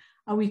EarthCube,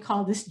 We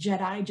call this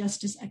JEDI,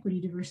 Justice,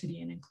 Equity,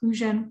 Diversity, and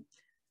Inclusion.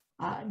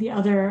 The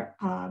other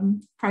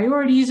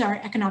priorities are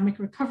economic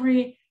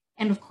recovery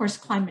and, of course,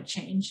 climate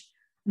change.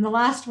 And the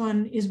last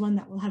one is one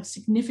that will have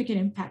significant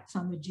impacts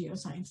on the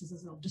geosciences,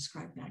 as I'll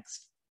describe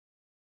next.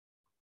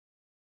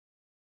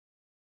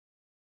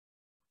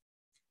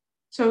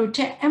 So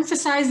to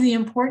emphasize the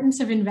importance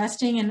of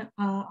investing in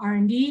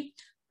R&D,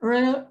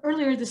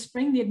 earlier this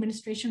spring, the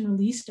administration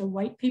released a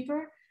white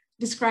paper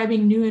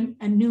describing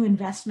a new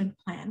investment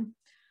plan.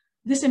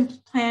 This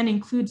plan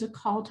includes a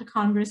call to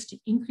Congress to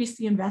increase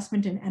the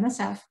investment in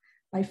NSF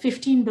by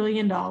 $15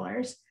 billion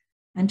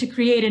and to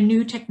create a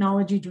new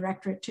technology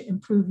directorate to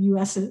improve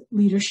US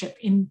leadership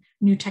in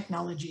new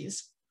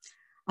technologies.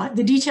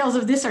 The details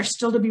of this are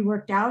still to be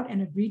worked out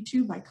and agreed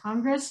to by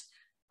Congress,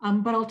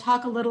 but I'll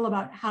talk a little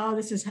about how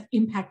this has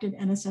impacted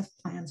NSF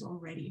plans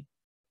already.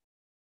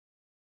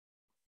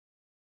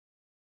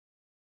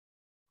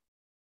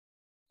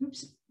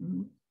 Oops,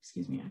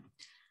 excuse me.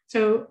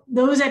 So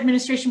those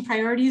administration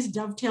priorities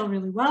dovetail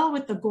really well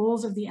with the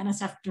goals of the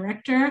NSF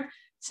director,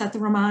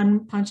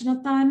 Sathuraman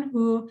Panchanathan,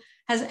 who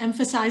has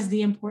emphasized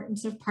the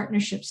importance of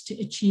partnerships to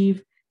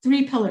achieve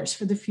 3 pillars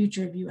for the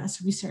future of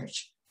US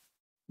research.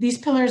 These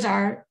pillars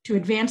are to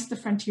advance the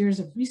frontiers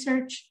of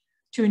research,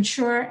 to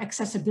ensure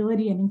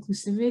accessibility and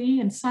inclusivity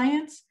in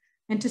science,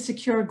 and to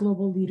secure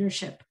global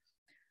leadership.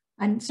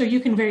 And so you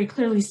can very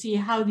clearly see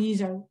how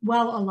these are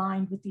well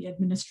aligned with the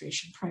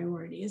administration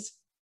priorities.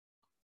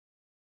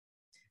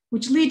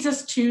 Which leads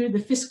us to the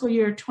fiscal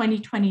year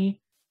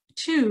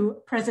 2022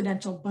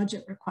 presidential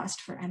budget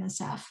request for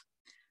NSF.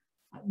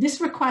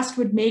 This request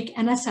would make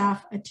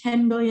NSF a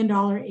 $10 billion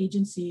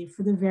agency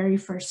for the very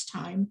first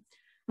time.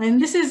 And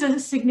this is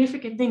a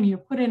significant thing. You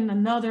put in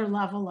another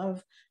level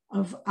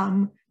of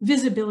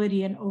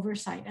visibility and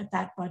oversight at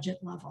that budget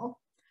level.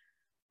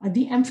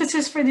 The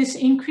emphasis for this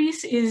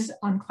increase is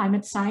on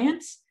climate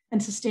science and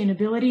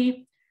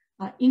sustainability,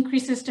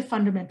 increases to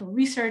fundamental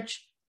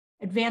research,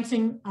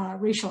 advancing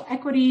racial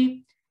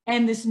equity,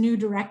 and this new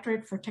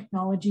directorate for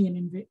technology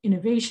and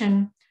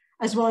innovation,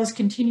 as well as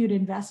continued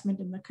investment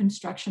in the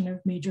construction of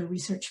major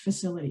research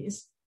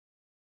facilities.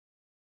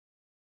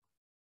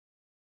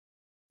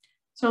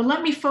 So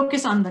let me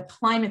focus on the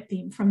climate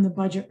theme from the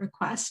budget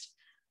request.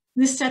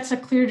 This sets a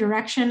clear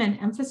direction and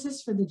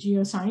emphasis for the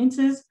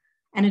geosciences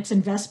and its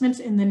investments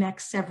in the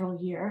next several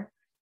years.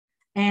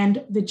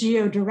 And the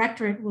Geo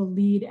Directorate will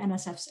lead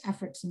NSF's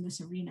efforts in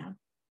this arena.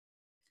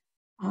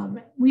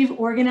 We've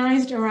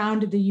organized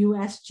around the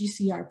US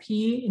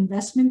GCRP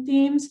investment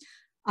themes,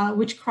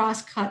 which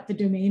cross-cut the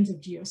domains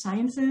of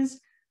geosciences.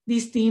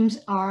 These themes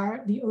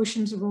are the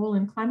ocean's role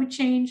in climate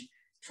change,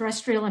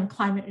 terrestrial and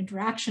climate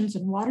interactions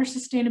and water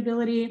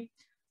sustainability,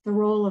 the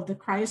role of the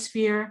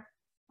cryosphere,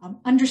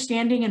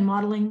 understanding and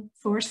modeling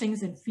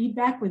forcings and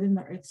feedback within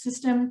the Earth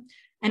system,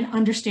 and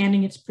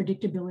understanding its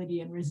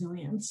predictability and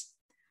resilience.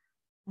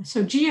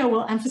 So GEO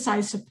will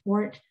emphasize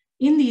support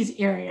in these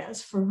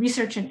areas for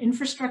research and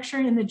infrastructure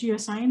in the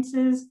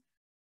geosciences,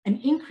 an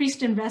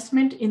increased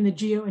investment in the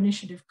GEO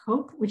Initiative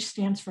COPE, which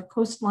stands for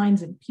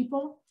Coastlines and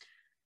People,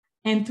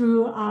 and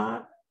through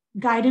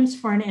guidance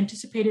for an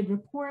anticipated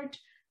report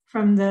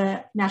from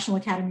the National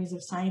Academies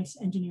of Science,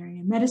 Engineering,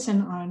 and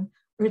Medicine on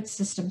Earth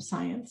system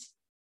science.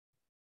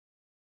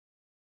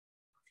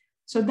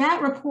 So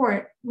that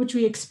report, which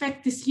we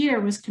expect this year,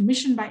 was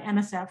commissioned by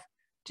NSF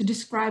to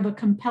describe a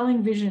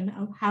compelling vision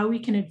of how we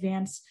can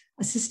advance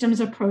a systems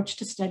approach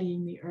to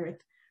studying the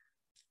Earth.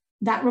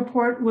 That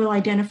report will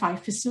identify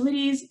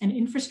facilities and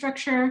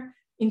infrastructure,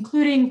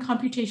 including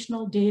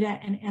computational data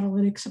and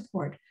analytic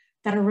support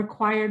that are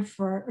required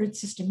for Earth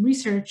system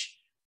research,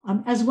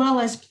 as well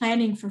as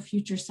planning for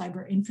future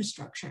cyber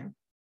infrastructure.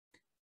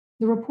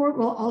 The report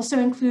will also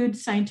include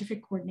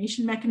scientific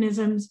coordination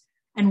mechanisms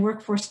and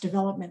workforce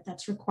development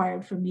that's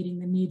required for meeting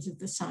the needs of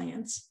the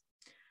science.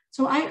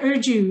 So I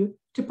urge you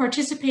to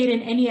participate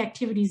in any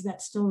activities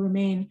that still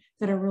remain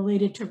that are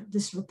related to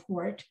this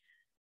report,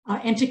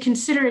 and to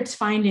consider its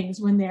findings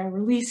when they are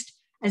released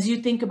as you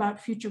think about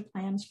future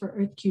plans for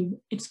EarthCube,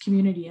 its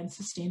community, and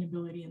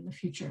sustainability in the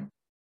future.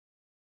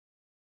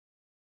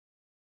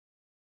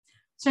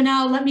 So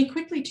now let me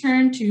quickly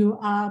turn to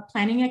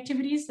planning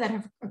activities that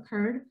have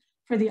occurred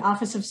for the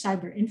Office of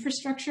Cyber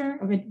Infrastructure,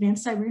 of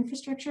Advanced Cyber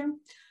Infrastructure.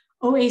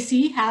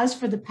 OAC has,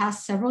 for the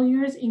past several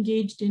years,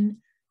 engaged in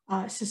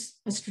a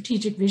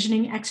strategic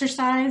visioning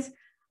exercise.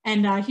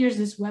 And here's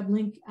this web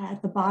link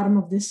at the bottom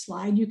of this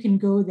slide. You can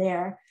go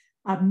there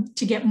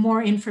to get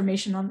more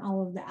information on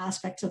all of the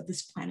aspects of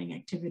this planning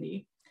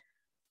activity.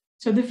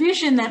 So the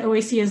vision that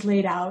OAC has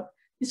laid out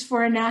is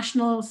for a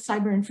national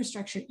cyber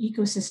infrastructure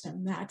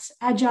ecosystem that's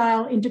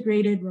agile,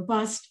 integrated,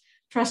 robust,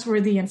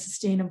 trustworthy, and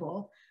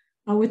sustainable,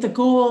 with the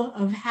goal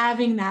of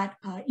having that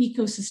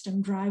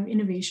ecosystem drive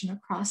innovation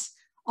across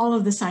all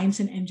of the science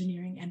and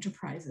engineering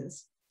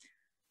enterprises.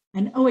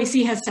 And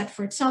OAC has set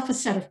for itself a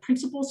set of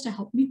principles to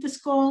help meet this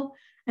goal,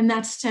 and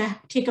that's to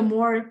take a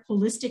more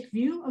holistic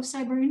view of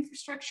cyber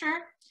infrastructure,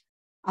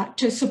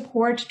 to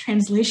support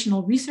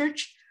translational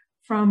research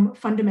from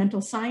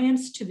fundamental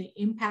science to the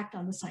impact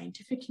on the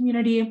scientific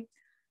community,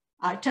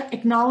 to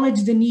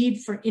acknowledge the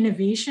need for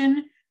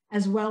innovation,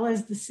 as well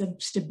as the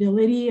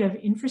stability of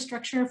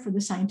infrastructure for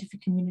the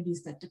scientific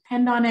communities that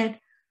depend on it,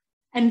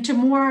 and to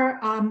more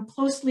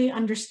closely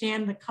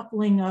understand the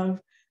coupling of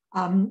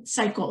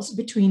cycles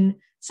between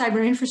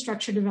cyber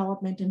infrastructure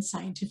development and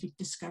scientific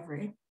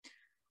discovery.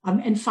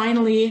 And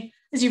finally,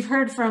 as you've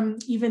heard from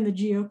even the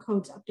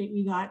geocodes update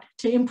we got,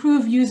 to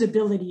improve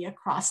usability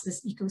across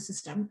this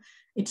ecosystem.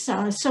 It's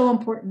so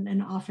important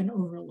and often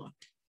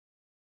overlooked.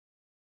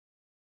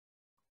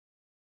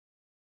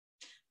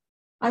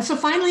 So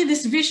finally,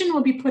 this vision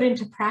will be put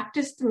into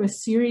practice through a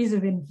series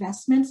of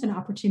investments and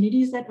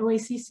opportunities that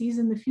OAC sees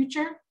in the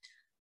future.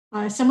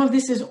 Some of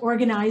this is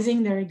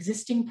organizing their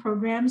existing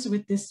programs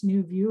with this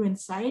new view in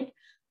sight,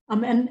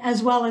 and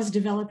as well as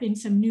developing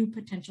some new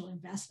potential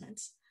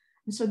investments.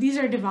 And so these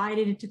are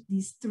divided into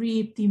these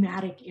three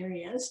thematic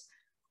areas.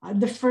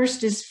 The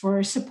first is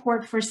for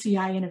support for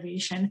CI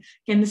innovation.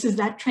 Again, this is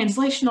that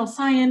translational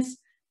science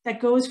that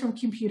goes from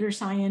computer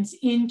science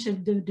into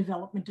the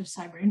development of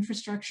cyber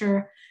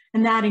infrastructure.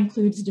 And that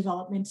includes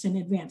developments in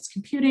advanced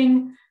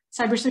computing,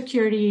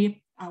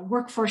 cybersecurity,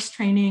 workforce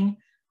training,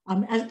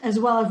 as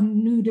well as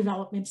new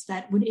developments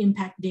that would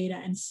impact data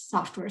and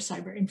software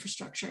cyber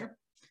infrastructure.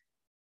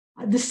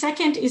 The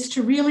second is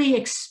to really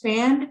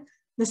expand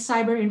the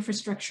cyber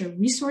infrastructure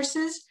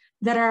resources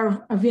that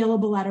are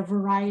available at a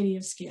variety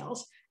of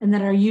scales and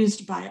that are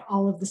used by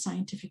all of the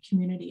scientific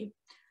community.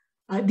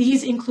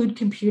 These include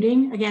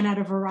computing, again, at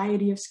a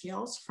variety of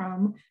scales,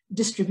 from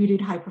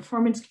distributed high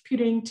performance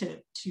computing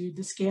to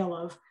the scale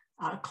of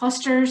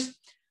clusters.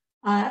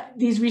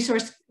 These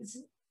resources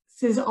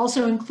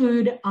also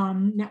include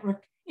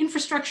network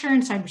infrastructure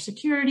and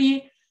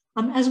cybersecurity,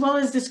 as well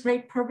as this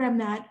great program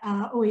that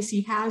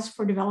OAC has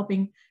for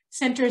developing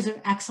centers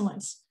of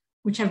excellence,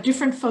 which have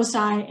different foci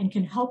and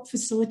can help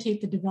facilitate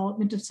the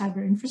development of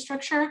cyber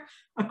infrastructure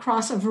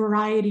across a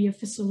variety of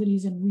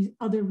facilities and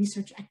other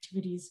research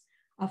activities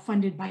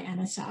funded by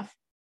NSF.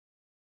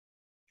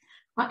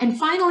 And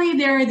finally,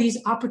 there are these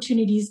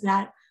opportunities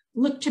that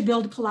look to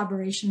build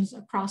collaborations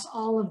across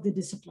all of the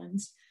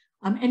disciplines.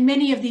 And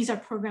many of these are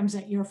programs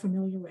that you're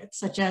familiar with,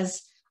 such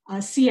as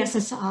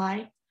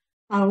CSSI,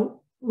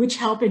 which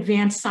help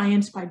advance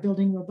science by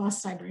building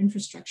robust cyber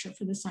infrastructure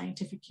for the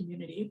scientific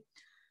community,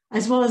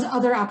 as well as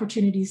other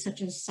opportunities such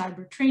as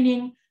cyber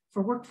training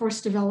for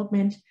workforce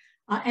development,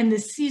 and the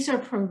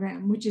CSER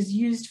program, which is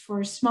used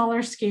for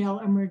smaller scale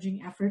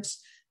emerging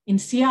efforts in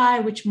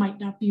CI, which might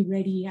not be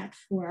ready yet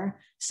for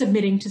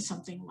submitting to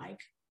something like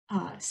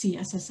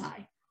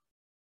CSSI.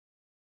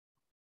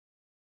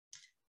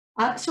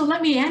 So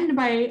let me end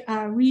by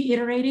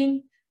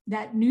reiterating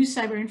that new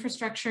cyber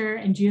infrastructure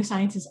and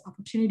geosciences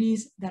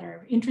opportunities that are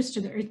of interest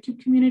to the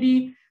EarthCube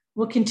community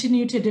will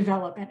continue to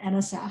develop at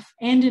NSF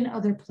and in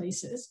other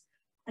places.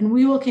 And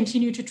we will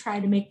continue to try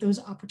to make those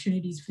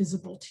opportunities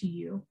visible to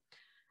you.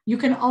 You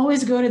can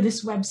always go to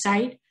this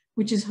website,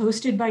 which is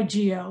hosted by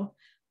Geo,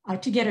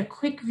 to get a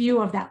quick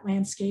view of that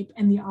landscape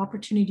and the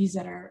opportunities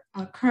that are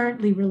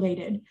currently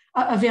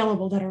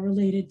available that are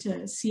related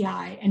to CI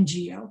and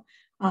Geo,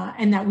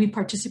 and that we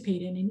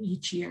participate in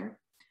each year.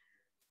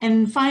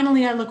 And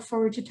finally, I look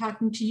forward to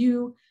talking to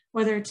you,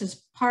 whether it's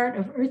as part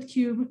of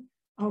EarthCube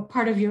or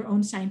part of your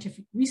own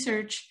scientific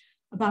research,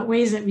 about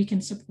ways that we can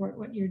support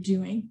what you're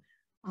doing.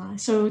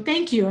 So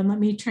thank you, and let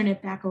me turn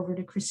it back over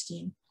to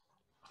Christine.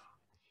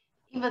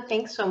 Eva,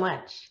 thanks so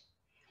much.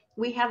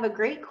 We have a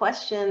great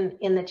question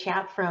in the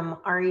chat from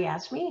Ari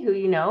Asmi, who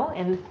you know,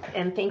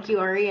 and thank you,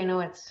 Ari. I know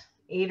it's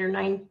 8 or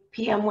 9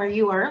 p.m. where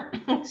you are,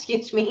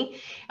 excuse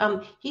me.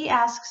 He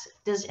asks,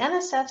 does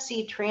NSF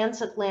see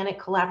transatlantic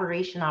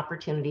collaboration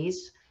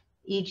opportunities,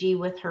 e.g.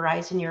 with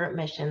Horizon Europe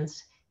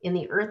missions, in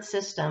the Earth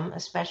system,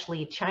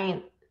 especially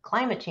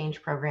climate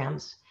change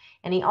programs?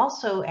 And he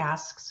also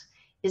asks,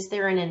 is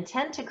there an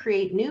intent to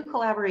create new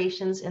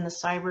collaborations in the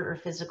cyber or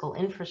physical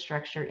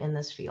infrastructure in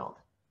this field?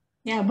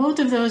 Yeah, both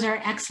of those are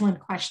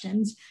excellent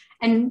questions.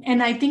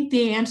 And I think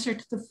the answer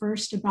to the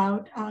first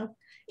about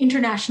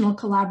international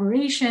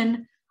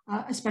collaboration,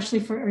 especially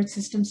for Earth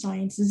system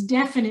science, is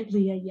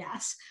definitely a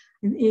yes.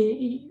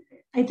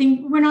 I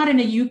think we're not in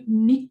a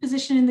unique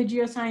position in the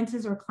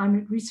geosciences or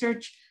climate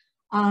research,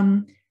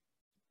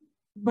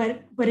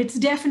 but it's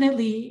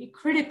definitely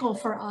critical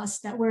for us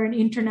that we're an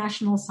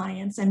international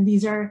science, and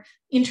these are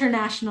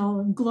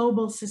international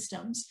global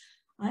systems.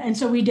 And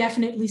so we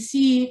definitely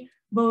see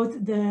both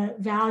the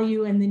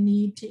value and the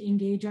need to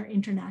engage our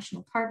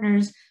international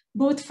partners,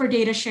 both for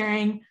data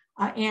sharing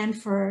and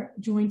for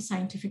joint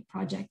scientific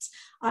projects.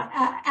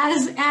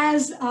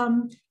 As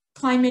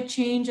climate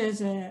change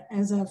as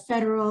a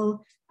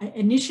federal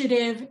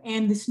initiative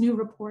and this new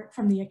report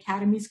from the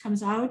academies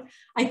comes out,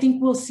 I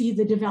think we'll see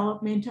the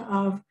development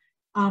of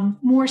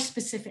more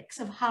specifics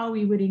of how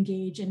we would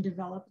engage and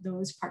develop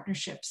those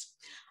partnerships.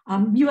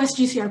 US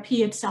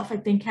GCRP itself, I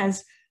think,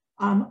 has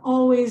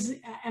always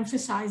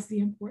emphasized the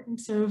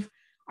importance of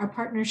our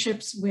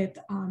partnerships with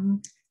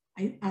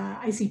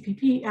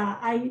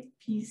IPCC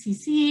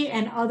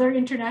and other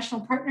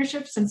international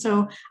partnerships. And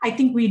so I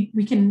think we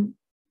can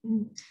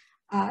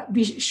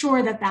be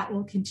sure that that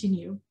will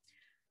continue.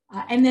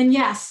 And then,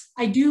 yes,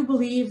 I do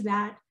believe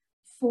that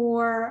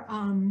for,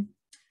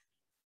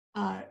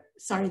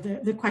 sorry,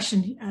 the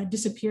question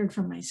disappeared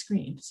from my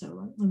screen.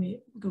 So let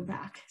me go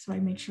back so I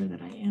make sure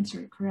that I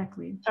answer it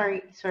correctly.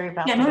 Sorry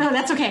about that. Yeah, no,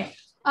 that's okay.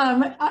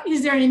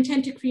 Is there an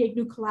intent to create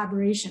new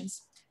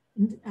collaborations,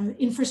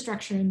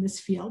 infrastructure in this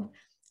field?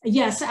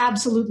 Yes,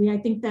 absolutely. I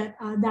think that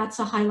that's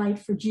a highlight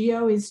for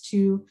GEO, is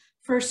to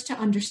first to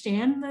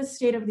understand the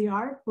state of the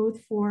art,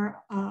 both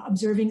for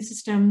observing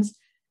systems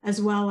as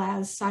well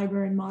as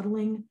cyber and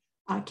modeling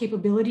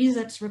capabilities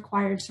that's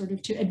required sort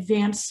of to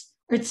advance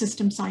Earth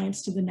system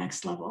science to the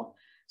next level.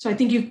 So I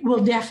think you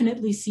will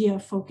definitely see a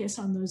focus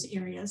on those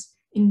areas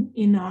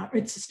in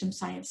Earth system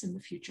science in the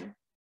future.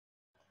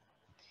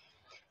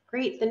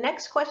 Great. The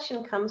next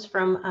question comes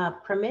from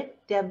Pramit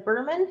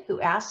Deb-Burman, who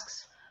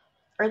asks,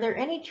 are there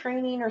any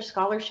training or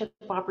scholarship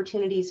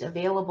opportunities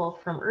available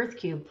from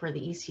EarthCube for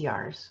the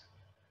ECRs?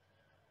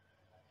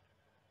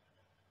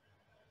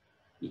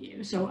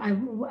 So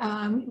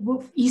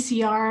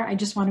ECR, I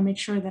just want to make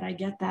sure that I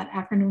get that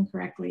acronym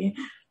correctly.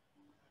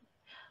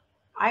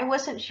 I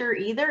wasn't sure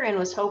either and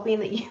was hoping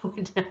that you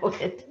would know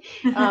it.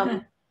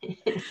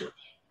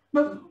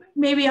 But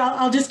maybe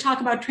I'll just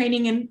talk about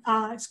training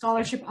and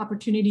scholarship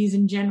opportunities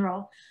in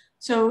general.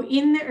 So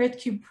in the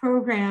EarthCube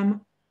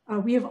program,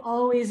 we have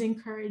always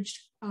encouraged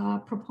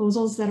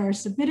proposals that are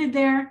submitted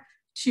there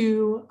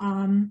to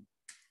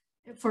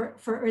for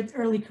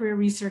early career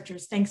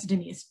researchers. Thanks,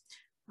 Denise.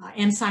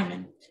 And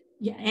Simon,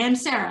 yeah, and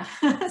Sarah.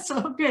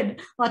 So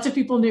good, lots of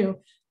people knew.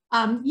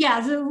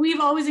 Yeah, so we've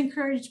always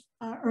encouraged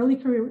early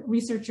career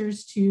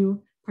researchers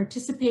to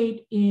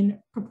participate in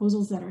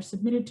proposals that are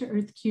submitted to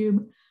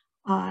EarthCube,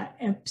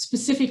 and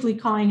specifically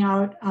calling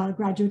out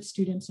graduate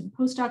students and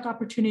postdoc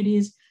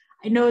opportunities.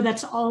 I know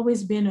that's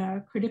always been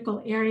a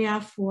critical area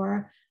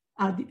for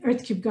the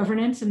EarthCube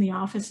governance in the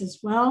office as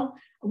well.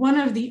 One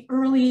of the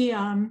early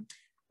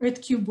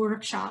EarthCube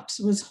workshops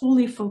was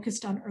wholly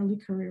focused on early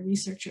career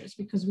researchers,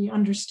 because we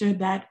understood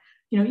that,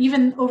 you know,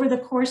 even over the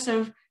course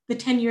of the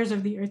 10 years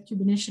of the EarthCube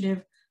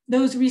initiative,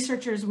 those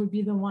researchers would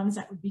be the ones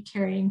that would be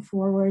carrying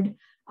forward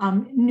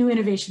new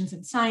innovations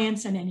in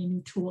science and any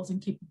new tools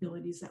and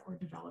capabilities that were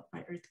developed by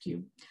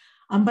EarthCube.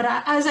 But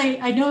as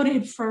I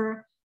noted,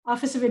 for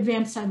Office of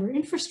Advanced Cyber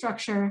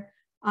Infrastructure,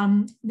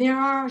 there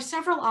are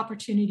several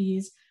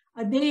opportunities.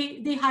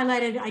 They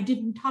highlighted, I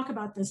didn't talk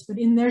about this, but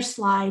in their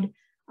slide,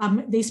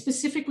 they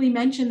specifically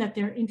mentioned that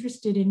they're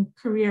interested in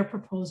career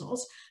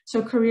proposals.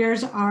 So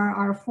careers are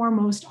our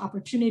foremost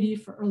opportunity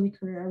for early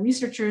career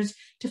researchers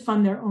to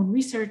fund their own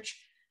research.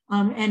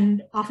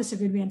 And Office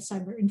of Advanced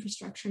Cyber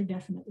Infrastructure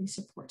definitely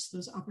supports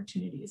those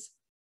opportunities.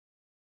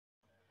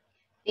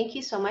 Thank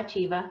you so much,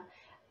 Eva.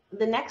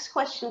 The next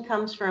question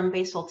comes from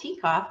Basil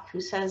Teacoff,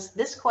 who says,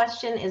 this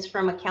question is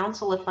from a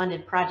Council of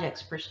Funded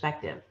Projects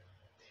perspective.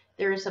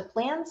 There is a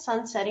planned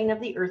sunsetting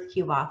of the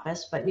EarthCube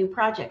office, but new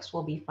projects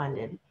will be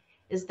funded.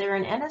 Is there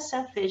an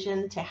NSF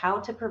vision to how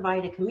to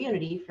provide a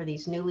community for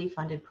these newly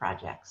funded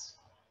projects?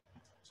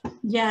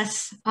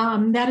 Yes,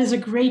 that is a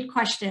great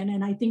question.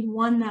 And I think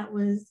one that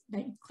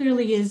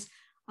clearly is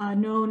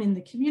known in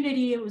the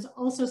community. It was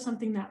also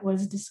something that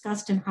was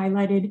discussed and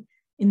highlighted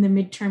in the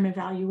midterm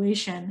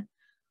evaluation.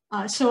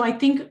 So I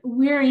think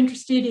we're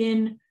interested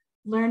in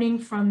learning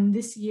from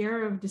this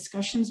year of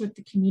discussions with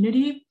the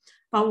community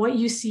about what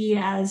you see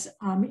as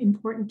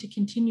important to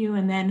continue,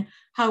 and then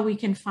how we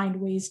can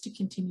find ways to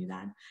continue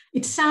that.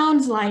 It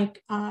sounds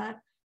like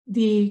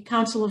the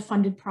Council of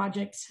Funded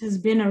Projects has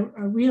been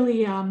a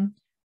really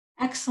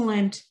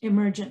excellent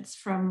emergence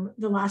from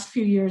the last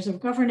few years of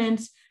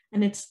governance,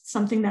 and it's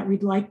something that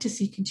we'd like to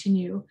see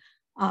continue.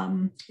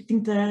 I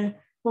think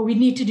what we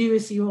need to do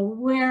is see, well,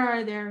 where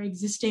are there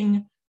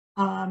existing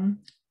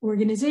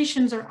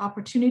organizations or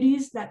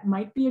opportunities that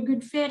might be a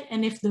good fit?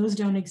 And if those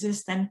don't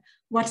exist, then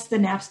what's the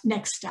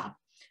next step?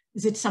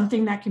 Is it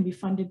something that can be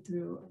funded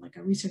through like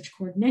a research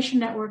coordination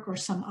network or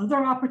some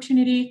other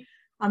opportunity?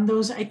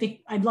 Those, I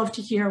think, I'd love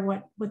to hear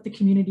what the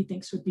community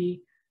thinks would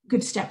be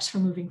good steps for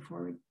moving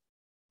forward.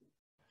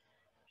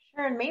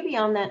 Sure, and maybe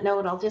on that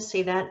note, I'll just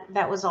say that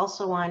that was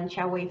also on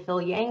Chow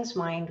Wei-Phil Yang's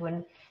mind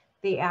when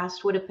they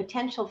asked, would a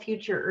potential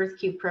future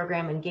EarthCube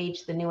program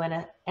engage the new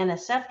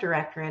NSF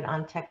Directorate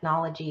on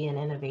Technology and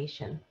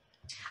Innovation?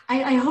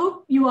 I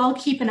hope you all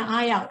keep an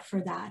eye out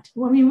for that.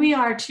 Well, I mean, we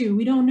are too.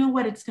 We don't know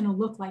what it's going to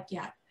look like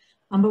yet.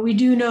 But we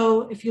do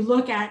know, if you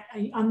look at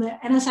on the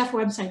NSF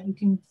website, you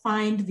can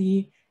find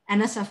the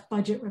NSF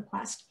budget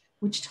request,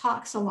 which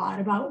talks a lot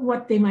about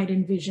what they might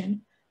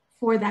envision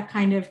for that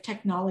kind of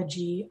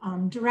technology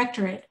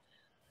directorate.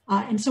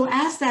 And so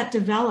as that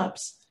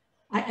develops,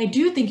 I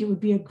do think it would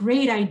be a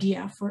great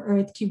idea for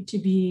EarthCube to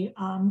be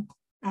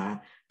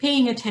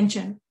paying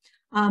attention.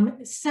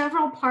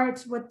 Several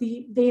parts, what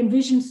they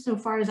envision so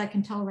far as I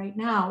can tell right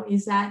now,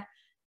 is that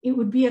it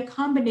would be a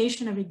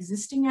combination of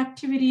existing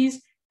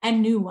activities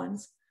and new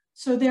ones.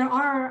 So there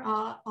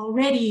are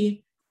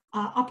already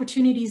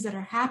opportunities that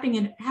are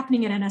happening at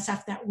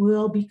NSF that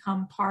will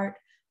become part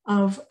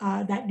of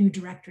that new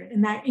directorate.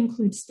 And that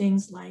includes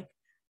things like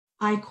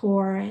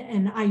ICOR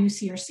and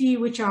IUCRC,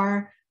 which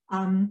are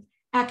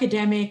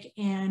academic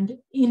and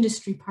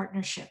industry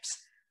partnerships.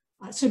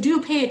 So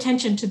do pay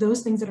attention to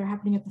those things that are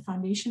happening at the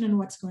foundation and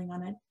what's going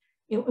on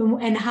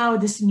and how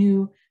this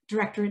new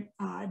directorate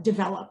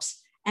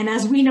develops. And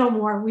as we know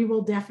more, we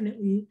will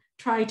definitely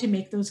try to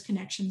make those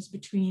connections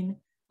between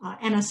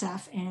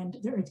NSF and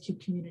the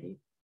EarthCube community.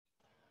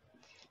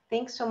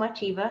 Thanks so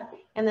much, Eva.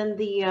 And then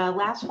the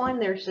last one,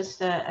 there's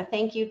just a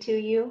thank you to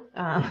you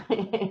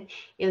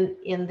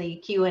in the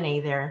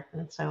Q&A there.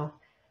 And so,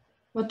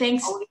 well,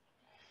 thanks.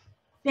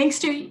 Thanks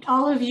to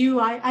all of you.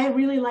 I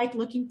really like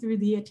looking through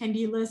the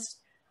attendee list.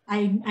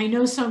 I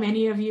know so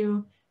many of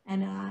you,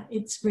 and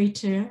it's great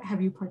to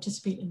have you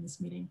participate in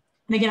this meeting.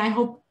 And again, I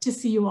hope to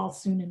see you all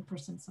soon in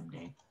person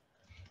someday.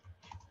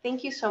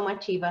 Thank you so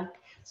much, Eva.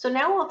 So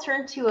now we'll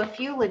turn to a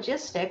few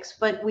logistics,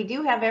 but we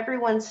do have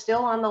everyone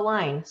still on the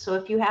line. So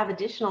if you have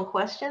additional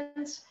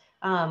questions,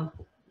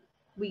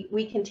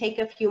 we can take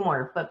a few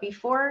more. But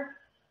before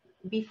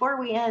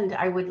we end,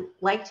 I would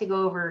like to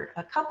go over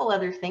a couple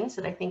other things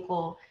that I think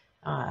will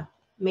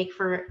make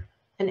for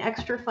an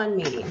extra fun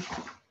meeting.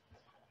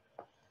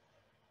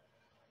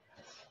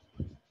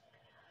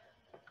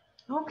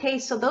 Okay,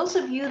 so those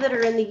of you that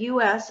are in the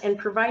US and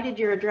provided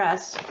your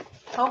address,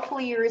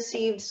 hopefully you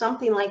received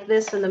something like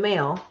this in the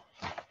mail.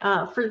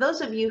 For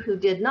those of you who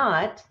did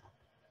not,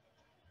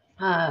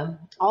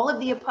 all of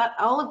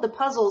the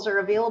puzzles are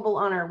available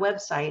on our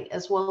website,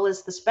 as well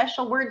as the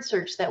special word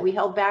search that we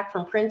held back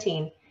from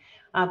printing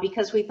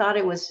because we thought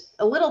it was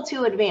a little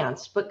too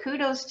advanced. But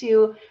kudos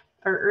to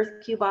our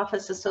EarthCube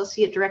Office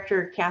Associate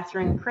Director,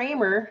 Catherine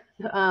Kramer,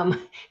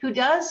 who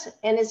does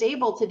and is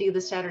able to do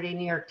the Saturday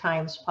New York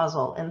Times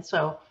puzzle. And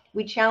so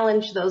we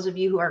challenge those of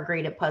you who are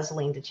great at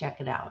puzzling to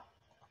check it out.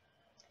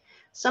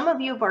 Some of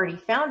you have already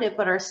found it,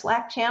 but our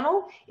Slack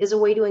channel is a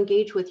way to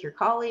engage with your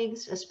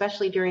colleagues,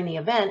 especially during the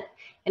event.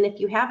 And if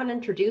you haven't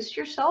introduced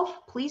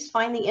yourself, please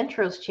find the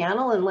intros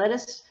channel and let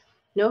us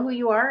know who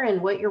you are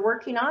and what you're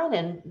working on.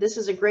 And this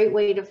is a great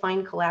way to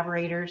find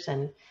collaborators,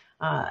 and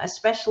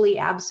especially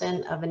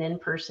absent of an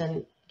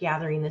in-person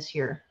gathering this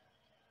year.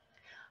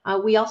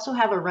 We also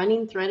have a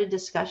running threaded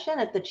discussion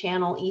at the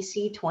channel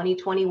EC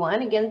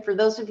 2021. Again, for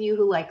those of you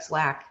who like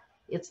Slack,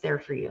 it's there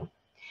for you.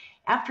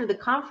 After the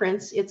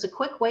conference, it's a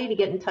quick way to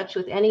get in touch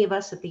with any of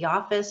us at the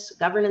office,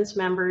 governance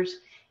members,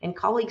 and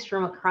colleagues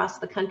from across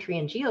the country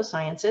in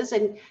geosciences.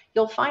 And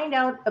you'll find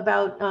out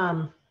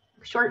about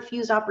short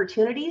fuse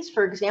opportunities.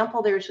 For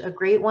example, there's a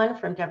great one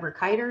from Deborah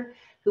Kiter,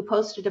 who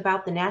posted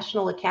about the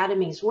National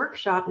Academy's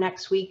workshop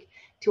next week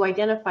to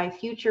identify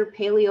future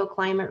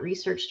paleoclimate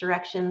research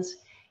directions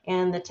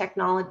and the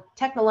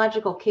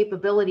technological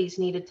capabilities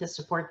needed to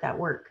support that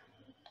work.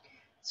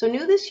 So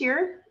new this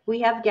year, we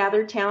have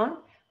Gather Town,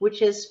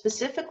 which is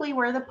specifically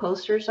where the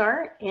posters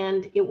are,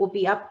 and it will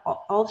be up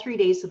all 3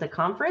 days of the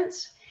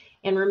conference.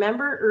 And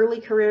remember, early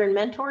career and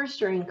mentors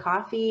during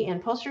coffee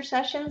and poster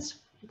sessions,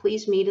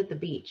 please meet at the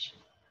beach.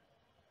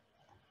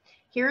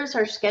 Here is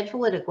our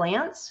schedule at a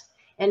glance.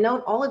 And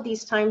note, all of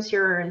these times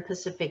here are in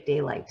Pacific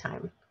Daylight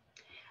Time.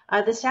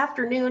 This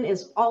afternoon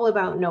is all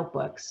about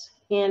notebooks,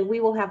 and we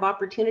will have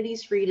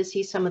opportunities for you to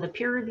see some of the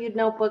peer-reviewed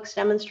notebooks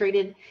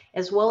demonstrated,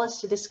 as well as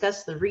to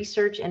discuss the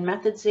research and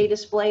methods they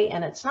display.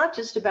 And it's not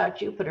just about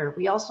Jupyter.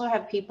 We also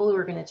have people who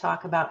are going to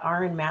talk about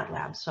R and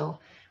MATLAB, so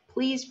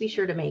please be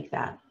sure to make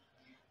that.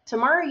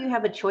 Tomorrow you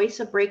have a choice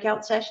of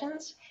breakout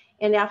sessions,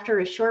 and after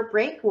a short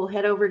break, we'll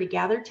head over to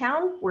Gather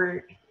Town,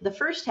 where the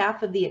first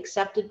half of the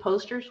accepted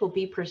posters will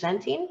be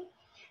presenting.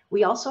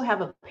 We also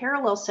have a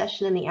parallel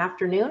session in the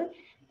afternoon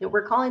that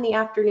we're calling the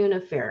Afternoon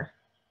Affair.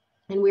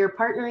 And we are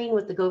partnering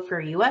with the Go Fair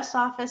US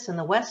office and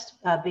the West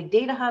Big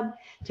Data Hub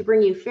to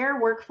bring you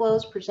fair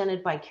workflows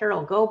presented by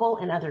Carol Goebel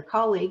and other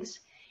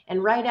colleagues.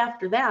 And right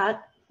after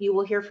that, you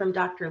will hear from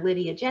Dr.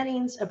 Lydia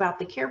Jennings about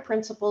the care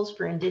principles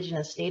for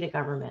Indigenous data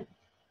government.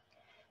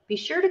 Be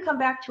sure to come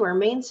back to our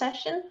main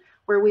session,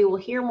 where we will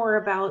hear more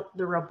about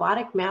the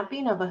robotic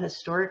mapping of a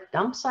historic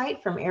dump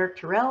site from Eric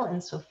Terrell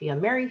and Sophia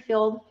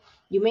Merrifield.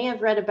 You may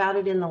have read about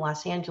it in the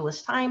Los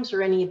Angeles Times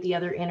or any of the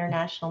other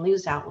international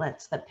news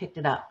outlets that picked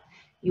it up.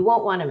 You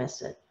won't want to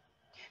miss it.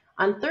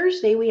 On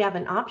Thursday, we have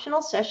an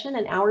optional session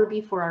an hour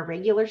before our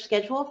regular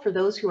schedule for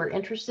those who are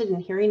interested in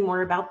hearing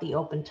more about the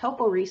Open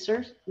Topo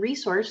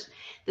resource.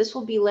 This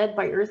will be led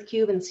by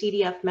EarthCube and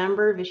CDF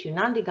member Vishu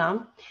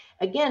Nandigam.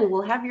 Again,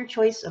 we'll have your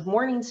choice of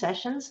morning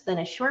sessions, then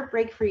a short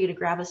break for you to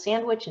grab a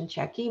sandwich and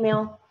check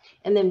email.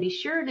 And then be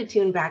sure to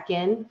tune back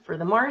in for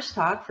the Mars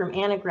talk from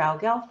Anna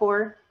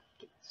Grau-Galfor,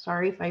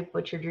 sorry if I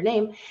butchered your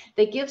name,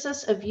 that gives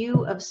us a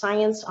view of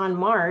science on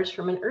Mars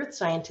from an Earth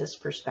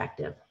scientist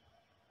perspective.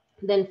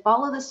 Then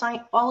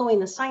following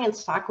the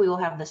science talk, we will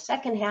have the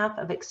second half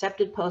of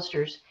accepted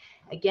posters,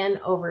 again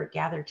over at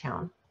Gather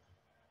Town.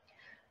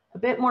 A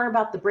bit more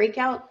about the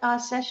breakout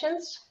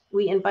sessions.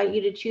 We invite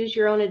you to choose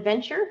your own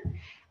adventure.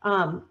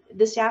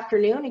 This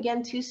afternoon,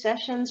 again, 2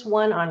 sessions,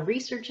 one on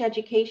research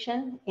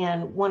education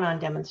and one on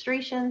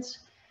demonstrations.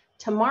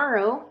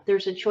 Tomorrow,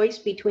 there's a choice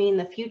between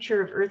the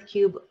Future of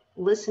EarthCube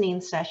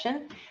listening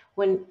session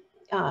when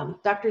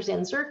Dr.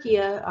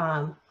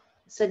 Zanzerkia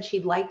said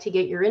she'd like to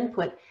get your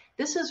input.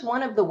 This is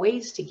one of the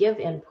ways to give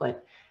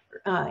input.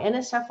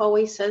 NSF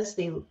always says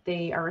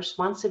they are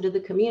responsive to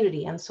the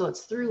community, and so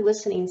it's through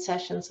listening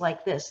sessions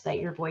like this that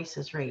your voice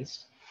is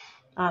raised.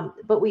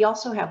 But we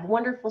also have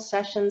wonderful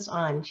sessions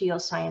on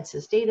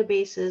geosciences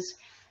databases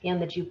and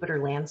the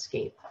Jupiter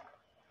landscape.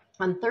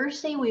 On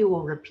Thursday, we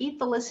will repeat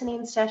the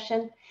listening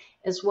session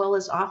as well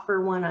as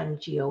offer one on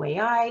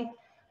GeoAI,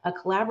 a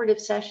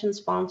collaborative session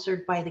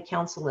sponsored by the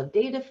Council of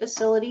Data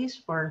Facilities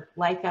for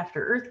Life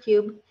After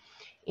EarthCube,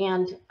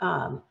 and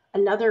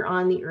another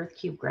on the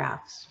EarthCube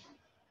graphs.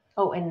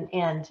 Oh,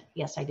 and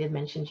yes, I did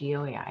mention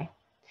GeoAI.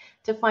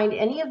 To find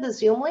any of the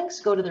Zoom links,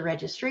 go to the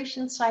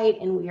registration site,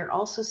 and we are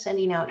also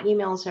sending out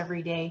emails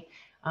every day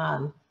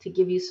to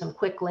give you some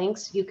quick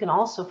links. You can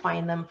also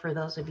find them for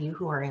those of you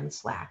who are in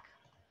Slack.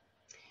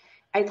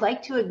 I'd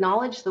like to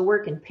acknowledge the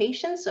work and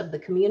patience of the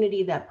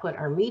community that put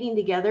our meeting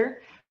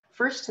together.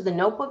 First, to the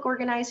Notebook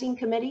Organizing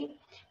Committee.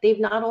 They've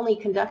not only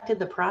conducted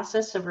the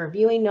process of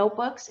reviewing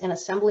notebooks and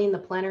assembling the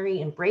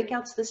plenary and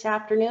breakouts this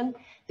afternoon,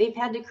 they've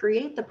had to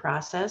create the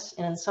process,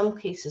 and in some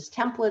cases,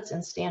 templates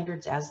and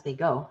standards as they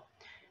go.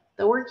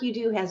 The work you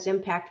do has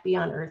impact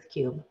beyond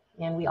EarthCube,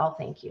 and we all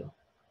thank you.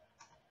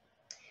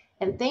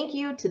 And thank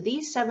you to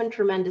these 7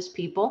 tremendous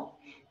people.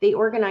 They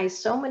organize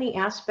so many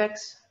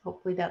aspects.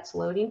 Hopefully that's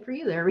loading for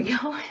you. There we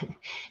go.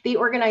 They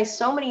organized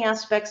so many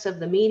aspects of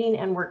the meeting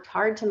and worked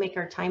hard to make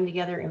our time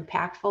together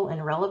impactful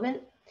and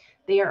relevant.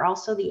 They are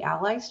also the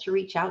allies to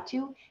reach out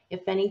to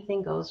if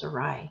anything goes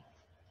awry.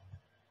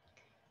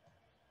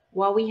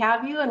 While we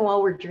have you and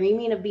while we're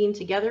dreaming of being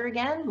together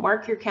again,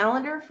 mark your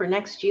calendar for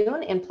next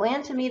June and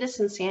plan to meet us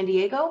in San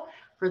Diego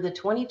for the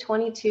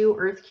 2022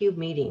 EarthCube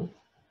meeting.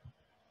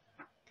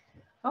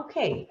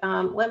 Okay,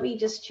 let me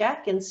just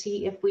check and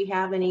see if we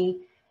have any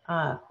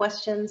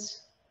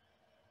questions.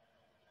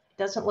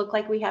 Doesn't look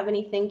like we have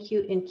anything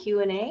in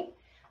Q&A.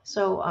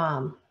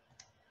 So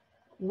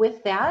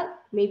with that,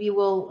 maybe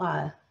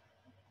we'll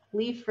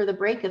leave for the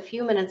break a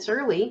few minutes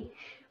early.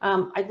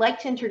 I'd like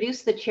to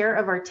introduce the chair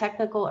of our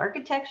Technical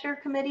Architecture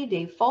Committee,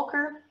 Dave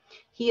Fulker.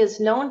 He is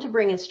known to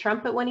bring his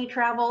trumpet when he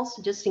travels,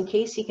 just in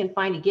case he can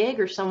find a gig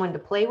or someone to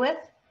play with.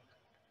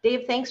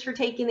 Dave, thanks for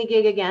taking the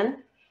gig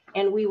again,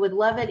 and we would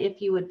love it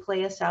if you would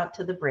play us out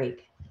to the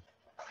break.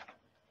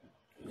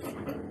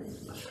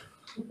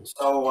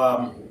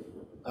 So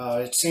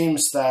it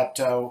seems that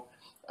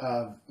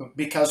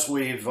because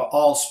we've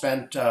all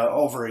spent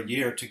over a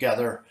year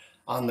together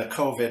on the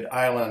COVID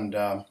island,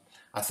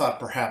 I thought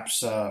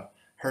perhaps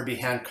Herbie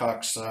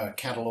Hancock's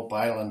Cantaloupe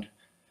Island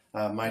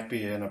might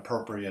be an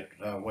appropriate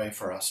way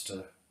for us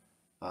to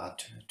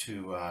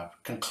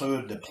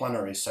conclude the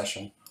plenary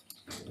session.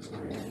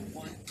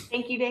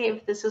 Thank you,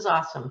 Dave. This is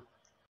awesome.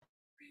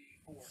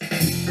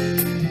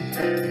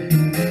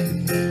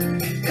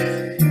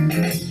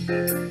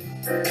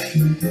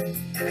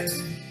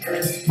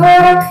 3,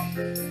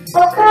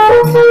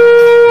 4.